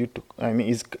caused due to,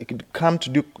 it comes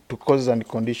due to causes and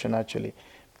condition actually.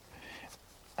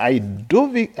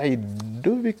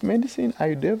 Ayurvedic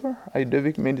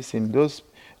medicine, those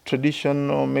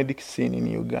traditional medicine in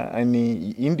Uganda and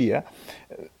in India,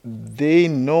 they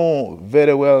know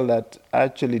very well that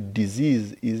actually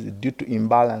disease is due to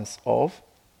imbalance of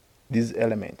these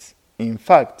elements. In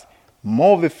fact,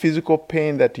 more of the physical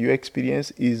pain that you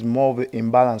experience is more of the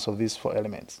imbalance of these 4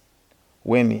 elements.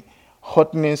 When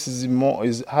hotness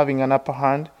is having an upper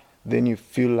hand, then you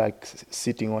feel like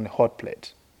sitting on a hot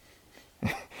plate.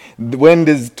 When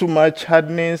there's too much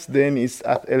hardness, then it's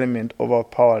earth element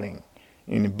overpowering.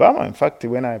 In Burma, in fact,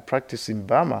 when I practice in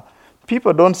Burma,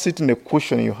 people don't sit in the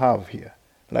cushion you have here,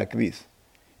 like this.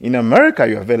 In America,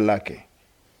 you are very lucky.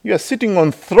 You are sitting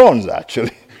on thrones,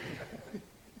 actually.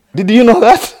 Did you know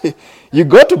that? You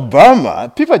go to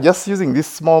Burma, people are just using this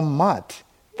small mat,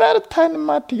 very tiny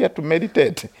mat here to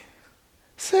meditate.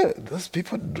 So those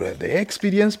people, do they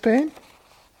experience pain?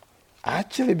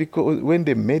 Actually, because when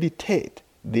they meditate,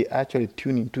 they actually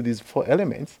tune into these four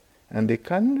elements, and they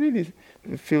can really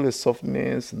feel the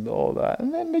softness and all that,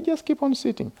 and then they just keep on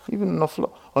sitting, even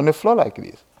on a floor like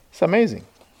this. It's amazing.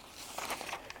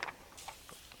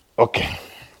 Okay,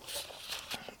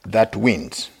 that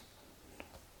wind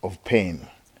of pain,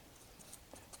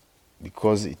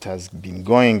 because it has been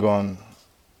going on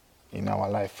in our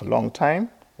life for a long time,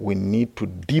 we need to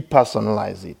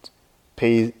depersonalize it.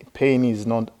 Pain is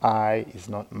not I, is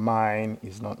not mine,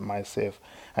 is not myself.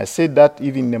 I said that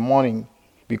even in the morning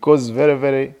because it's very,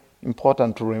 very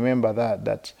important to remember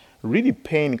that really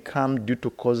pain comes due to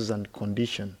causes and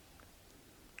condition.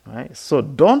 Right? So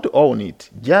don't own it.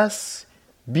 Just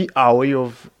be aware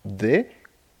of the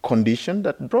condition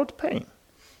that brought pain.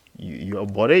 Your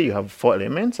body, you have four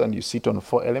elements and you sit on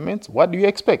four elements. What do you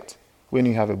expect when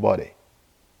you have a body?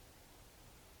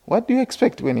 What do you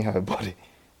expect when you have a body?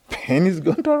 Pain is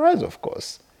going to arise, of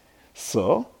course.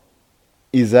 So,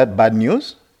 is that bad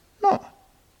news? No.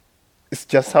 It's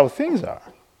just how things are.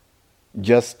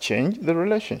 Just change the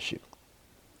relationship.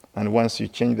 And once you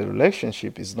change the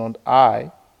relationship, it's not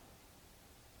I.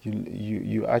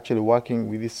 You're actually working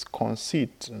with this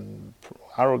conceit and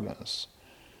arrogance.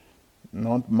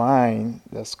 Not mine,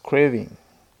 that's craving.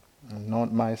 And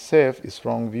not myself is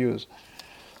wrong views.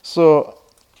 So,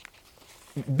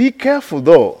 be careful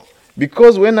though,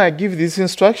 because when I give this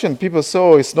instruction, people say,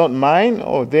 oh, it's not mine.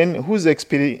 Oh, then who's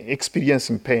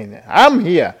experiencing pain? I'm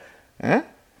here.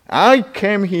 I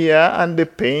came here and the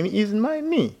pain is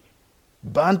me.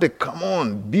 Bhante, come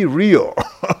on, be real.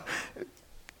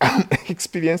 I'm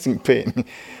experiencing pain.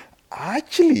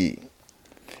 Actually,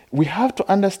 we have to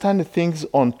understand things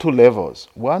on two levels.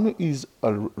 One is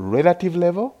a relative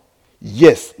level.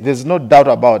 Yes, there's no doubt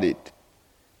about it.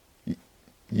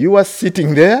 You are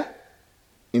sitting there,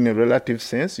 in a relative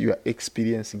sense, you are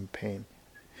experiencing pain.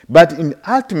 But in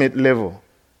ultimate level,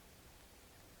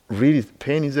 really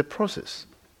pain is a process.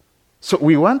 So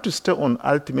we want to stay on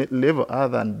ultimate level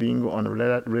other than being on a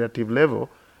relative level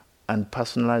and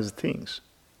personalize things.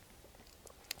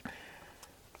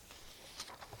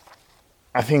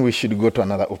 I think we should go to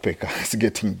another upeka. It's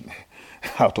getting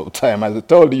out of time. As I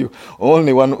told you,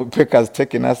 only one upeka has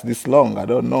taken us this long. I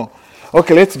don't know.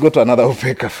 Okay, let's go to another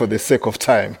upeka for the sake of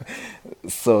time.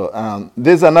 So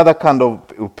there's another kind of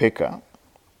upeka,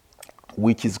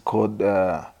 which is called,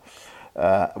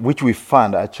 which we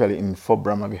find actually in four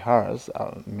Brahma Viharas.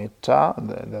 Metta,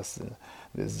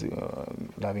 there's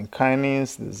loving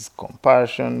kindness, there's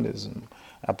compassion, there's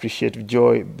appreciative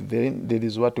joy. Then there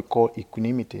is what we call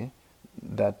equanimity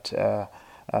that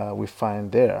we find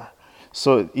there.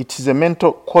 So it is a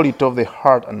mental quality of the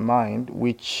heart and mind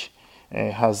which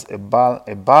has a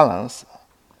balance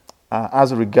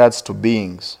as regards to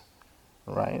beings,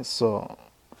 right? So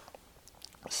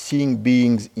seeing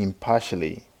beings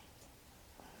impartially.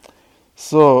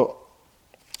 So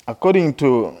according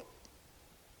to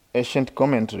ancient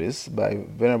commentaries by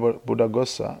Venerable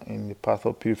Buddharakkhita in the Path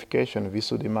of Purification,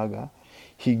 Visuddhimagga,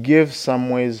 he gave some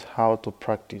ways how to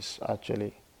practice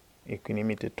actually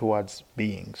equanimity towards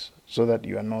beings so that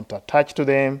you are not attached to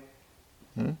them,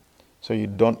 so you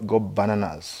don't go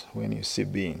bananas when you see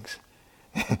beings.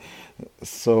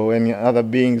 So when other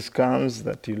beings comes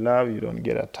that you love, you don't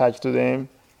get attached to them.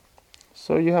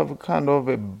 So you have kind of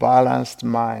a balanced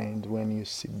mind when you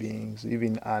see beings,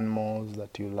 even animals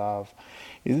that you love.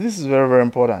 This is very, very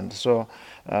important. So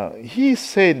he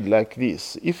said like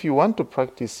this: if you want to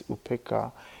practice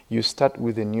upeka, you start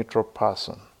with a neutral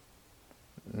person,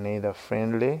 neither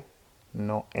friendly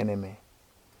nor enemy.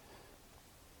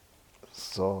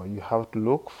 So you have to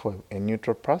look for a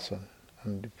neutral person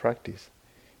and practice.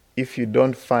 If you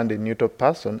don't find a neutral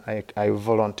person, I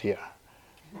volunteer.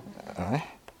 All right?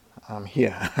 I'm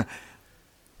here.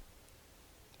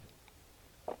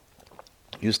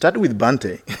 You start with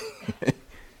Bhante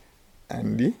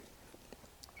and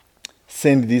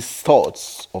send these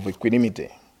thoughts of equanimity.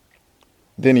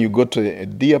 Then you go to a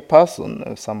dear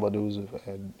person, somebody who's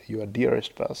your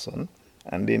dearest person,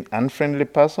 and then unfriendly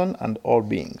person and all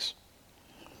beings.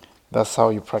 That's how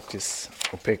you practice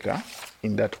upeka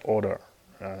in that order.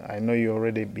 I know you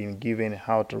already been given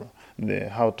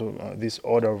this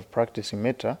order of practicing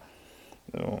metta,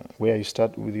 where you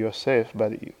start with yourself,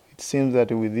 but it seems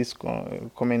that with this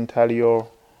commentary or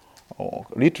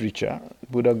literature,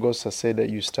 Buddharakkhita said that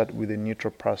you start with a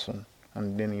neutral person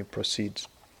and then you proceed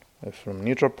from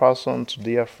neutral person to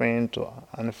dear friend to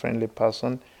unfriendly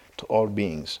person to all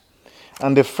beings.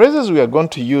 And the phrases we are going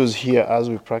to use here as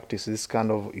we practice this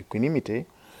kind of equanimity,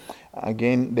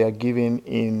 again, they are given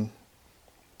in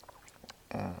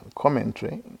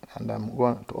commentary, and I'm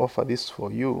going to offer this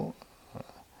for you,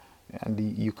 and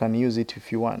you can use it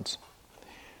if you want.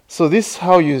 So this is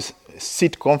how you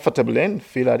sit comfortably and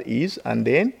feel at ease, and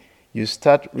then you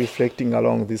start reflecting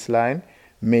along this line.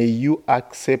 May you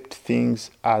accept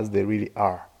things as they really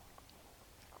are.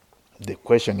 The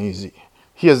question is,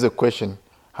 here's the question,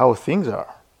 how things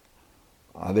are.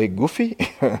 Are they goofy?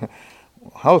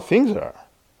 How things are.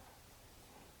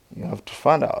 You have to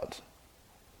find out.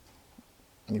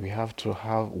 We have to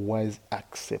have wise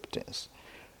acceptance.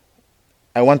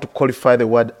 I want to qualify the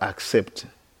word accept,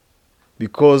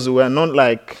 because we are not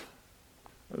like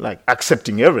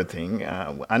accepting everything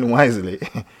unwisely.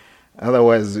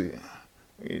 Otherwise,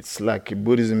 it's like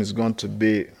Buddhism is going to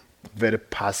be very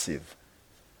passive.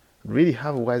 Really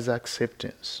have wise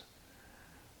acceptance.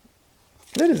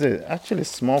 There is actually a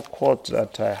small quote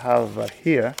that I have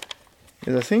here.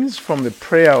 I think it's from the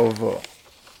prayer of,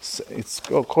 it's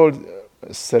called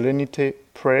Serenity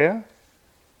Prayer.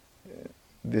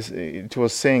 It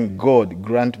was saying, God,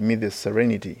 grant me the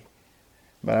serenity.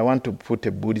 But I want to put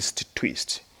a Buddhist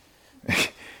twist.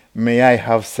 May I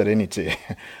have serenity,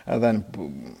 other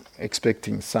than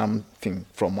expecting something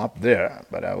from up there.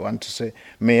 But I want to say,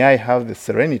 may I have the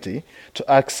serenity to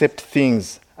accept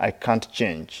things I can't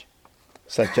change,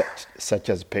 such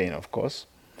as pain, of course.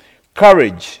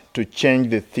 Courage to change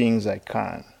the things I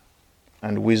can,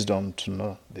 and wisdom to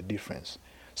know the difference.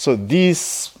 So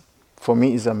this, for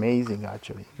me, is amazing,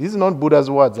 actually. This is not Buddha's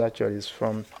words, actually. It's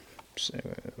from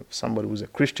somebody who's a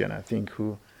Christian, I think,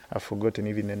 who I've forgotten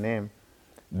even the name.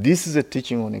 This is a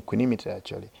teaching on equanimity,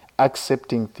 actually.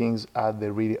 Accepting things as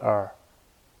they really are.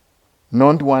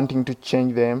 Not wanting to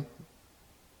change them.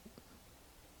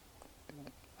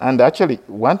 And actually,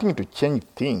 wanting to change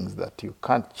things that you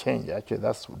can't change, actually,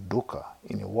 that's dukkha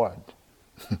in a word.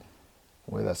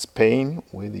 Whether it's pain,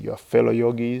 whether you're fellow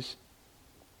yogis,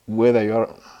 whether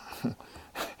you're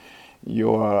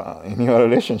in your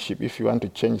relationship, if you want to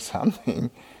change something,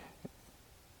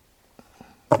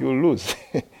 you'll lose.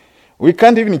 We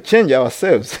can't even change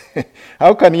ourselves.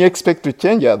 How can you expect to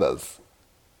change others?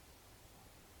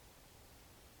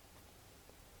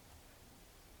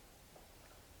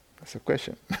 That's a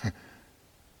question.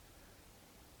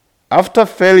 After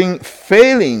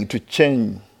failing to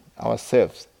change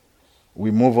ourselves,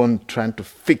 we move on trying to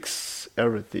fix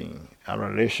everything, our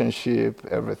relationship,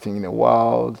 everything in the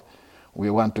world. We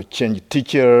want to change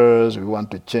teachers, we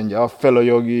want to change our fellow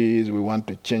yogis, we want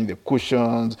to change the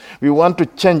cushions, we want to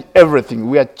change everything.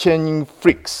 We are changing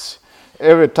freaks.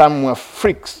 Every time we're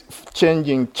freaks,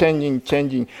 changing.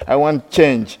 I want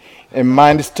change, a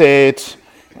mind state.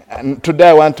 And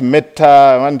today I want metta,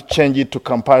 I want to change it to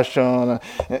compassion.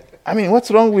 I mean, what's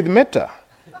wrong with metta?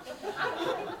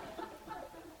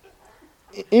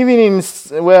 Even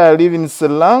where I live in Sri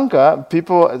Lanka,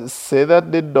 people say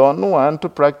that they don't want to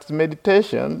practice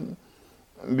meditation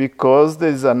because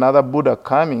there's another Buddha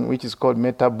coming, which is called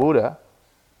Metta Buddha.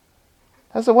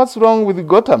 I said, what's wrong with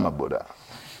Gautama Buddha?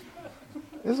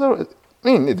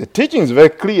 The teaching is very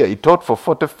clear. He taught for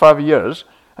 45 years.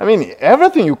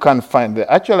 Everything you can find there.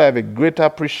 Actually, I have a great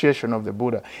appreciation of the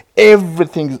Buddha.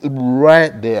 Everything is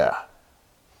right there.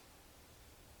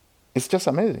 It's just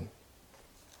amazing.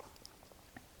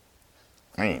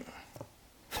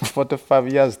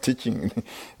 45 years teaching.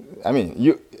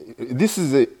 This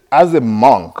is as a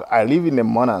monk, I live in a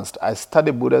monastery. I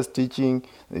study Buddha's teaching.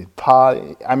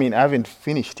 I haven't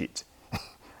finished it.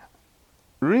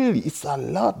 Really, it's a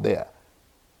lot there.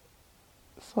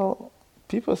 So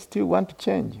people still want to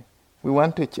change. We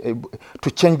want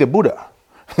to change the Buddha.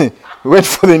 Wait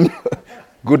for the new.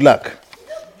 Good luck.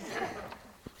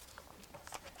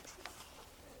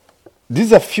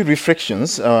 These are a few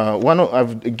reflections.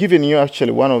 I've given you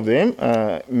actually one of them.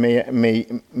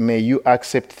 May you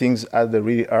accept things as they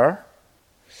really are.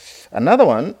 Another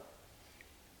one,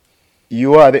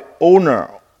 you are the owner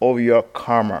of your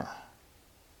karma.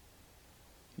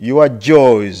 Your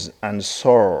joys and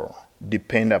sorrow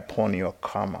depend upon your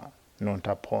karma, not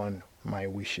upon my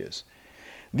wishes.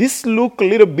 This look a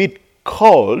little bit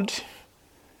cold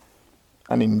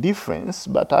and indifference,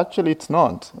 but actually it's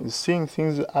not. It's seeing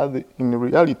things as in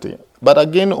reality. But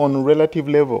again, on relative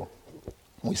level,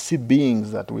 we see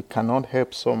beings that we cannot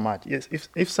help so much. Yes,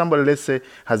 if somebody, let's say,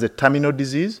 has a terminal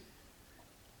disease,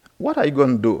 what are you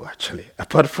going to do, actually,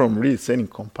 apart from really sending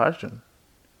compassion?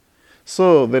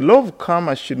 So the law of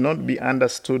karma should not be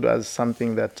understood as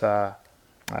something that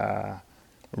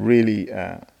really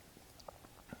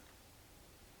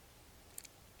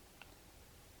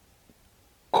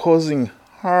causing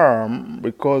harm,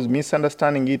 because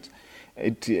misunderstanding it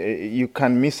you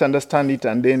can misunderstand it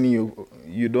and then you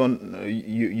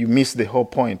miss the whole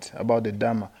point about the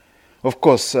Dhamma. Of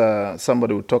course,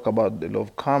 somebody will talk about the law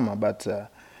of karma, but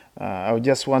I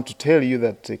just want to tell you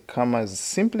that karma is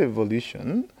simply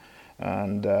evolution,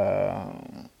 and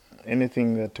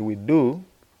anything that we do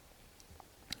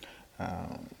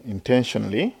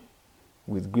intentionally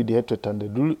with greed, hatred, and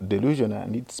delusion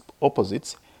and its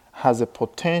opposites has a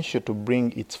potential to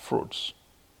bring its fruits.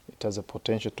 It has a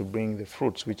potential to bring the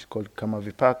fruits, which is called karma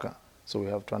vipaka. So we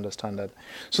have to understand that.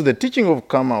 So the teaching of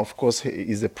karma, of course,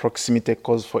 is a proximity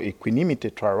cause for equanimity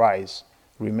to arise.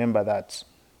 Remember that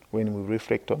when we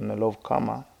reflect on the law of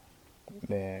karma,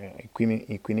 the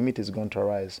equanimity is going to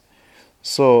arise.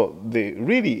 So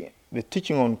the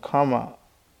teaching on karma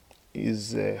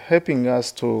is helping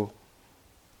us to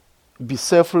be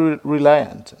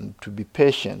self-reliant and to be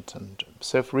patient and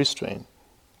self-restrained.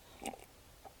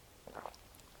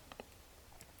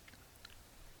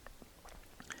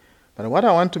 But what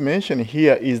I want to mention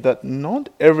here is that not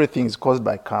everything is caused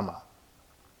by karma.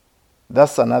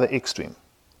 That's another extreme.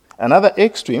 Another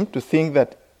extreme to think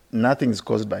that nothing is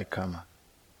caused by karma.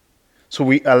 So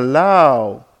we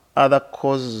allow other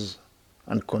causes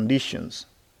and conditions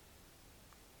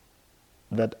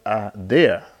that are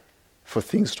there for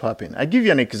things to happen. I give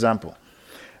you an example.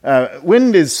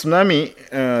 When there's tsunami,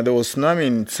 there was tsunami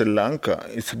in Sri Lanka.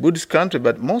 It's a Buddhist country,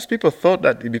 but most people thought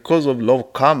that because of law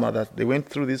of karma that they went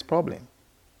through this problem.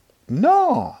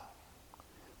 No.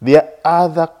 There are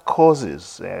other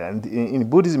causes. And in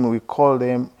Buddhism, we call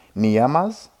them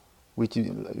niyamas, which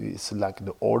is like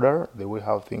the order, the way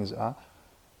how things are.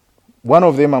 One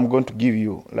of them I'm going to give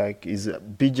you is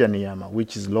bija niyama,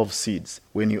 which is love seeds.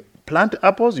 When you plant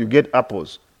apples, you get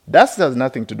apples. That has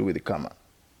nothing to do with the karma.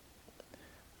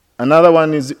 Another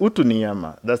one is utu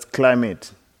niyama, that's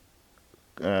climate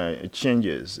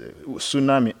changes,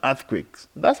 tsunami, earthquakes.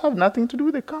 That have nothing to do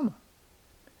with the karma.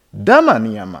 Dhamma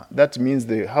niyama, that means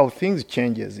how things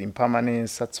changes,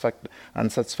 impermanence,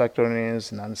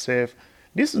 unsatisfactoriness, and unsafe.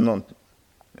 This is not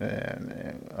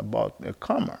about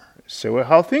karma. So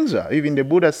how things are. Even the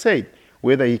Buddha said,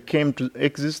 whether he comes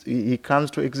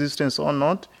to existence or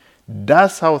not,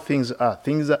 that's how things are.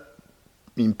 Things are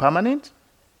impermanent,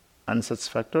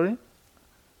 unsatisfactory,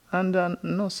 and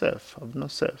no self, of no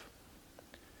self.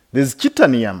 There's chitta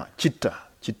niyama. Chitta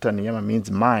niyama means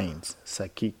minds,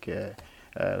 psychic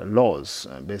laws,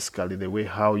 basically the way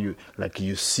how you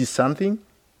see something,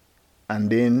 and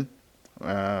then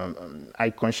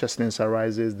eye consciousness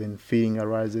arises, then feeling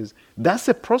arises. That's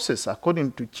a process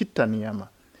according to chitta niyama.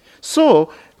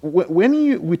 So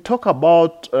when we talk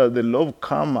about the law of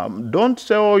karma, don't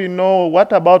say,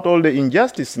 what about all the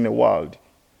injustice in the world?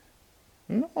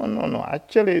 No.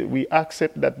 Actually, we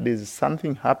accept that there's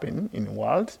something happening in the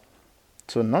world.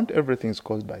 So not everything is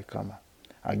caused by karma.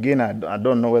 Again, I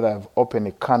don't know whether I've opened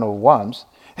a can of worms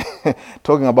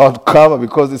talking about karma,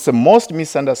 because it's the most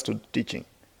misunderstood teaching.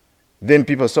 Then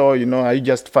people say, are you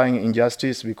justifying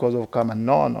injustice because of karma?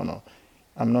 No.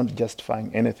 I'm not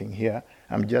justifying anything here.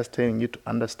 I'm just telling you to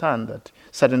understand that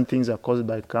certain things are caused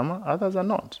by karma, others are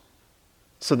not.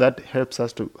 So that helps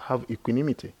us to have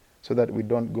equanimity, so that we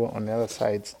don't go on the other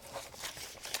sides.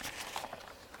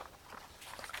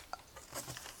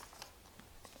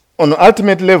 On the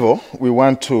ultimate level, we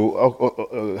want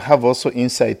to have also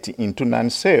insight into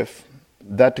non-self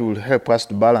that will help us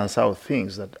to balance out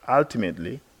things, that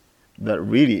ultimately, that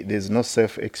really there's no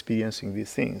self experiencing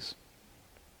these things.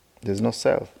 There's no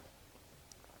self.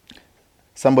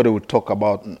 Somebody will talk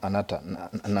about anatta,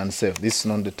 non-self. This is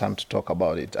not the time to talk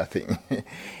about it, I think.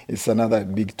 It's another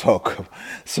big talk.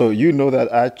 So you know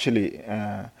that actually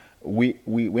when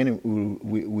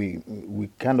we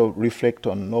kind of reflect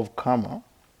on love karma,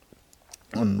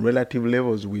 on relative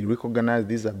levels, we recognize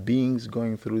these are beings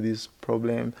going through this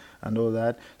problem and all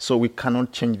that. So we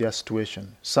cannot change their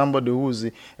situation. Somebody who's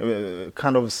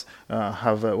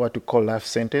have what we call life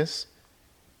sentence,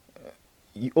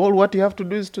 all what you have to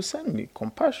do is to send me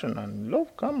compassion and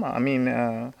love karma.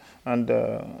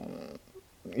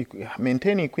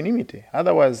 Maintain equanimity.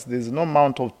 Otherwise, there's no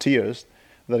amount of tears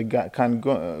that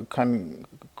can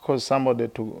cause somebody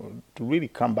to really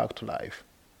come back to life.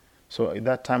 So at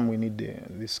that time, we need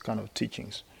this kind of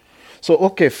teachings. So,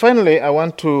 okay, finally, I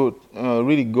want to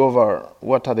really go over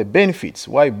what are the benefits.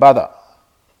 Why bother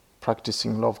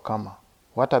practicing love karma?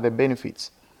 What are the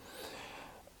benefits?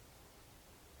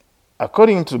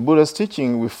 According to Buddha's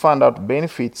teaching, we found out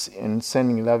benefits in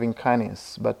sending loving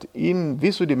kindness. But in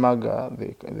Visuddhimagga,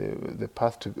 the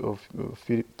path of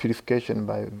purification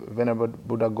by Venerable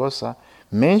Buddharakkhita,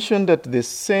 mentioned that the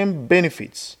same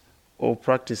benefits of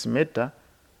practice metta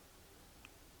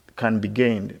can be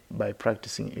gained by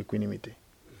practicing equanimity.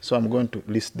 So I'm going to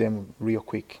list them real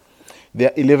quick. There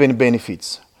are 11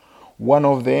 benefits. One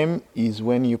of them is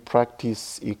when you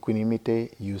practice equanimity,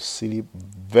 you sleep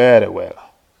very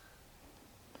well.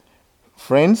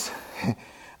 Friends,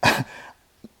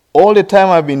 all the time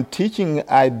I've been teaching,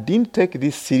 I didn't take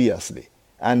this seriously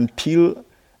until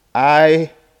I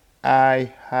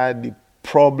had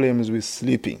problems with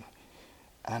sleeping.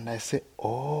 And I said,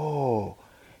 oh,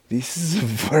 this is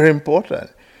very important.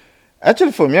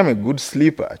 Actually, for me, I'm a good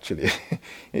sleeper, actually.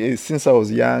 Since I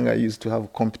was young, I used to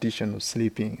have competition of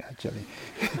sleeping, actually.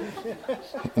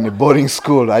 In a boarding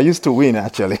school, I used to win,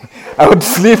 actually. I would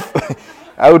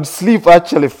sleep,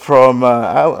 actually, from...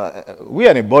 we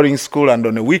are in a boarding school, and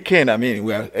on the weekend,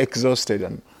 we are exhausted.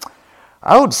 And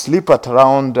I would sleep at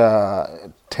around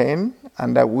 10,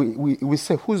 and we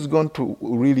say, who's going to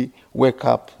really wake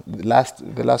up, the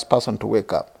last person to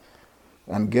wake up?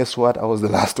 And guess what? I was the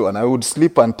last one. I would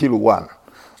sleep until 1.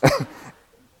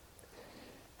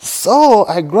 So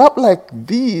I grew up like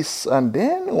this, and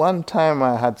then one time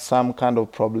I had some kind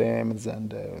of problems,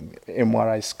 and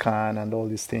MRI scan and all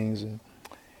these things in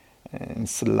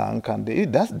Sri Lanka, and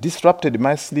that disrupted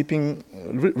my sleeping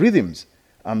rhythms.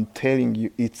 I'm telling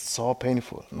you, it's so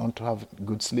painful not to have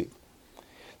good sleep.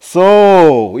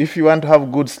 So if you want to have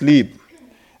good sleep,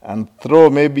 and throw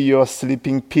maybe your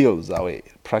sleeping pills away,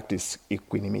 practice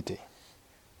equanimity.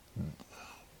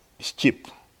 It's cheap.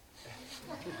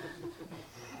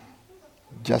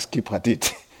 Just keep at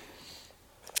it.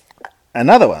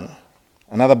 Another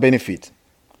benefit,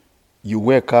 you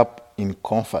wake up in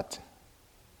comfort.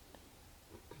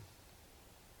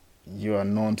 You are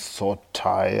not so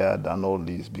tired and all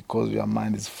this because your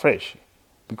mind is fresh.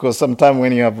 Because sometimes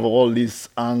when you have all this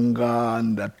anger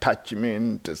and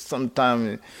attachment,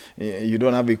 sometimes you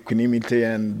don't have equanimity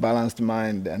and balanced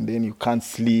mind, and then you can't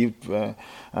sleep,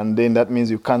 and then that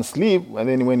means you can't sleep, and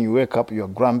then when you wake up, you're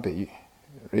grumpy,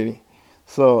 really.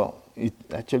 So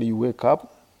you wake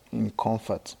up in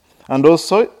comfort. And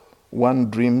also, one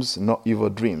dreams no evil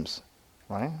dreams,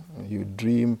 right? You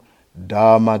dream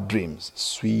Dharma dreams,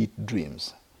 sweet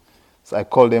dreams. So I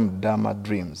call them Dharma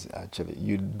dreams, actually.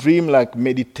 You dream like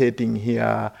meditating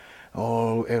here.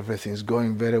 Oh, everything's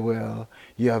going very well.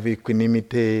 You have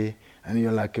equanimity, and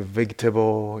you're like a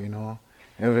vegetable,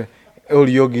 all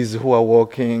yogis who are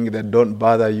walking, they don't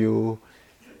bother you.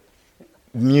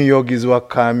 New yogis who are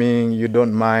coming, you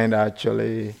don't mind,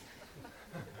 actually.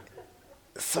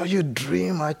 So you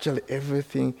dream, actually,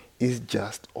 everything is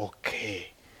just okay.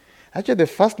 Actually, the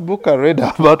first book I read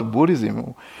about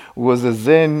Buddhism was a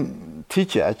Zen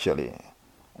teacher, actually.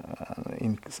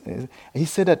 He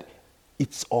said that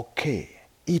it's okay.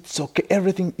 It's okay.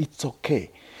 Everything, it's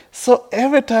okay. So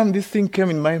every time this thing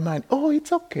came in my mind, oh,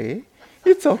 it's okay.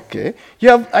 It's okay.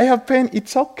 I have pain,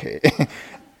 it's okay.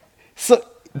 So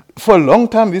for a long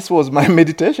time, this was my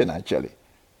meditation, actually.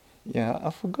 Yeah,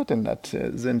 I've forgotten that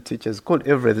Zen teacher. It's called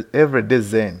Everyday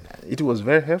Zen. It was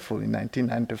very helpful in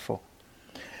 1994.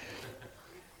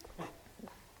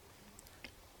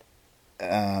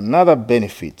 Another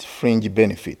benefit, fringe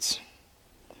benefits.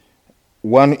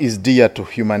 One is dear to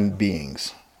human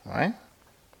beings, right?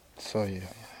 So you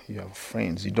have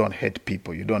friends. You don't hate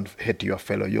people. You don't hate your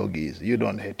fellow yogis. You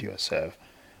don't hate yourself.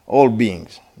 All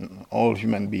beings, all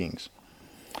human beings.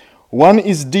 One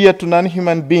is dear to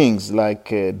non-human beings,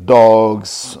 like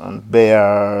dogs and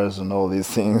bears and all these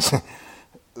things.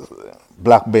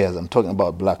 Black bears. I'm talking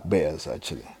about black bears,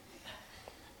 actually.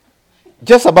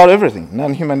 Just about everything,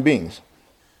 non-human beings.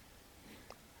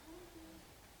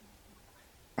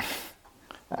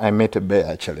 I met a bear,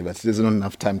 actually, but there's not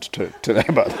enough time to tell you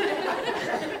about it.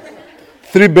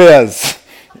 3 bears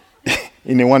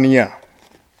in 1 year.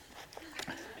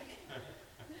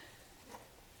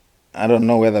 I don't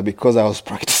know whether because I was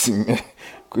practicing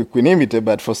equanimity,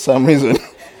 but for some reason.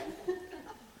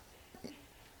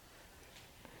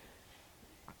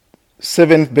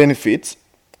 7th benefit,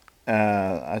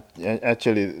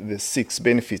 actually the 6th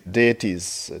benefit,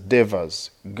 deities,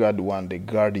 devas, guard one, they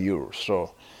guard you.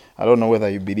 So I don't know whether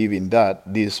you believe in but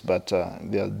they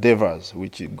are devas,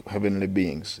 which are heavenly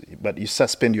beings. But you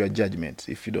suspend your judgment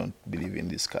if you don't believe in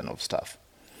this kind of stuff.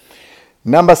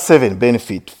 Number 7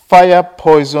 benefit, fire,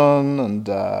 poison, and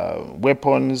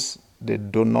weapons, they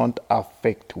do not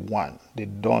affect one. They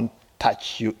don't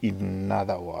touch you, in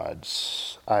other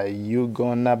words. Are you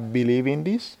gonna believe in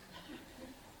this?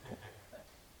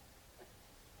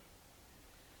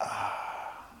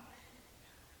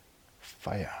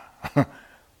 Fire.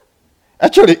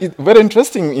 Actually, it's very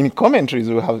interesting. In commentaries,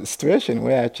 we have a situation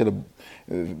where actually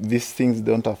these things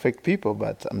don't affect people,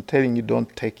 but I'm telling you,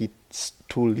 don't take it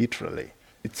too literally.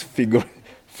 It's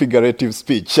figurative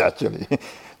speech, actually.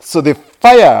 So the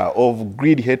fire of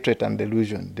greed, hatred, and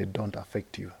delusion, they don't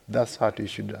affect you. That's how you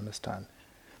should understand.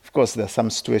 Of course, there's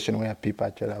some situation where people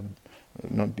actually have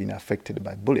not been affected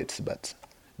by bullets, but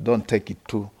don't take it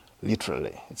too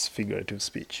literally. It's figurative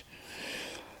speech.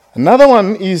 Another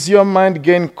one is your mind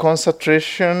gain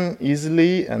concentration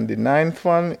easily. And the ninth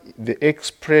one, the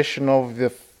expression of the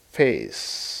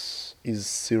face is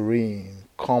serene,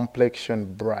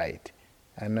 complexion bright.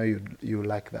 I know you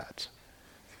like that.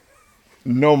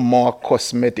 No more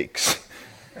cosmetics.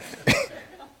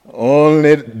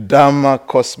 Only Dharma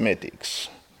cosmetics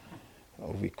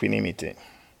of equanimity.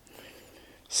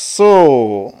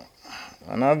 So,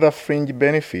 another fringe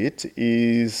benefit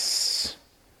is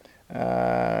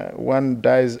one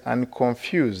dies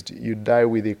unconfused. You die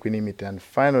with equanimity. And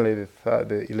finally, the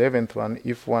 11th one,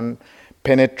 if one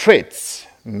penetrates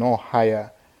no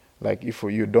higher, like if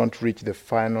you don't reach the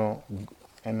final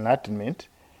enlightenment,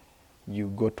 you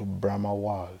go to Brahma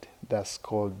world. That's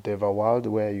called Deva world,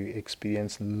 where you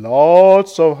experience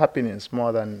lots of happiness,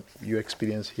 more than you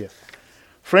experience here.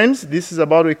 Friends, this is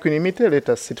about equanimity. Let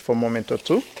us sit for a moment or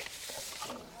two.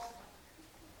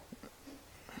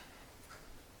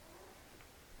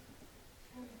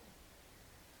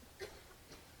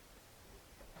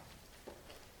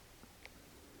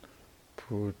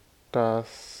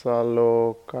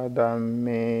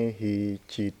 Putasalokadamehi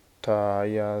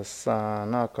chittaya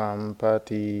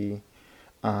sanakampati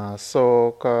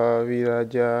asoka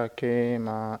viraja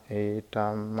kema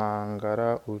etam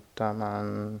mangara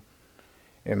uttaman.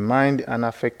 A mind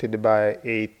unaffected by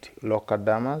 8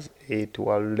 lokadamas, 8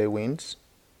 worldly winds,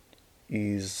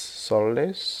 is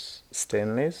soulless,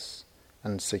 stainless,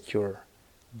 and secure.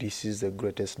 This is the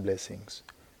greatest blessings.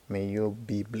 May you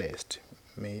be blessed.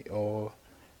 May all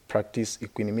practice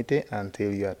equanimity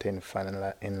until you attain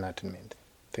final enlightenment.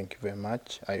 Thank you very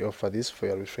much. I offer this for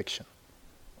your reflection.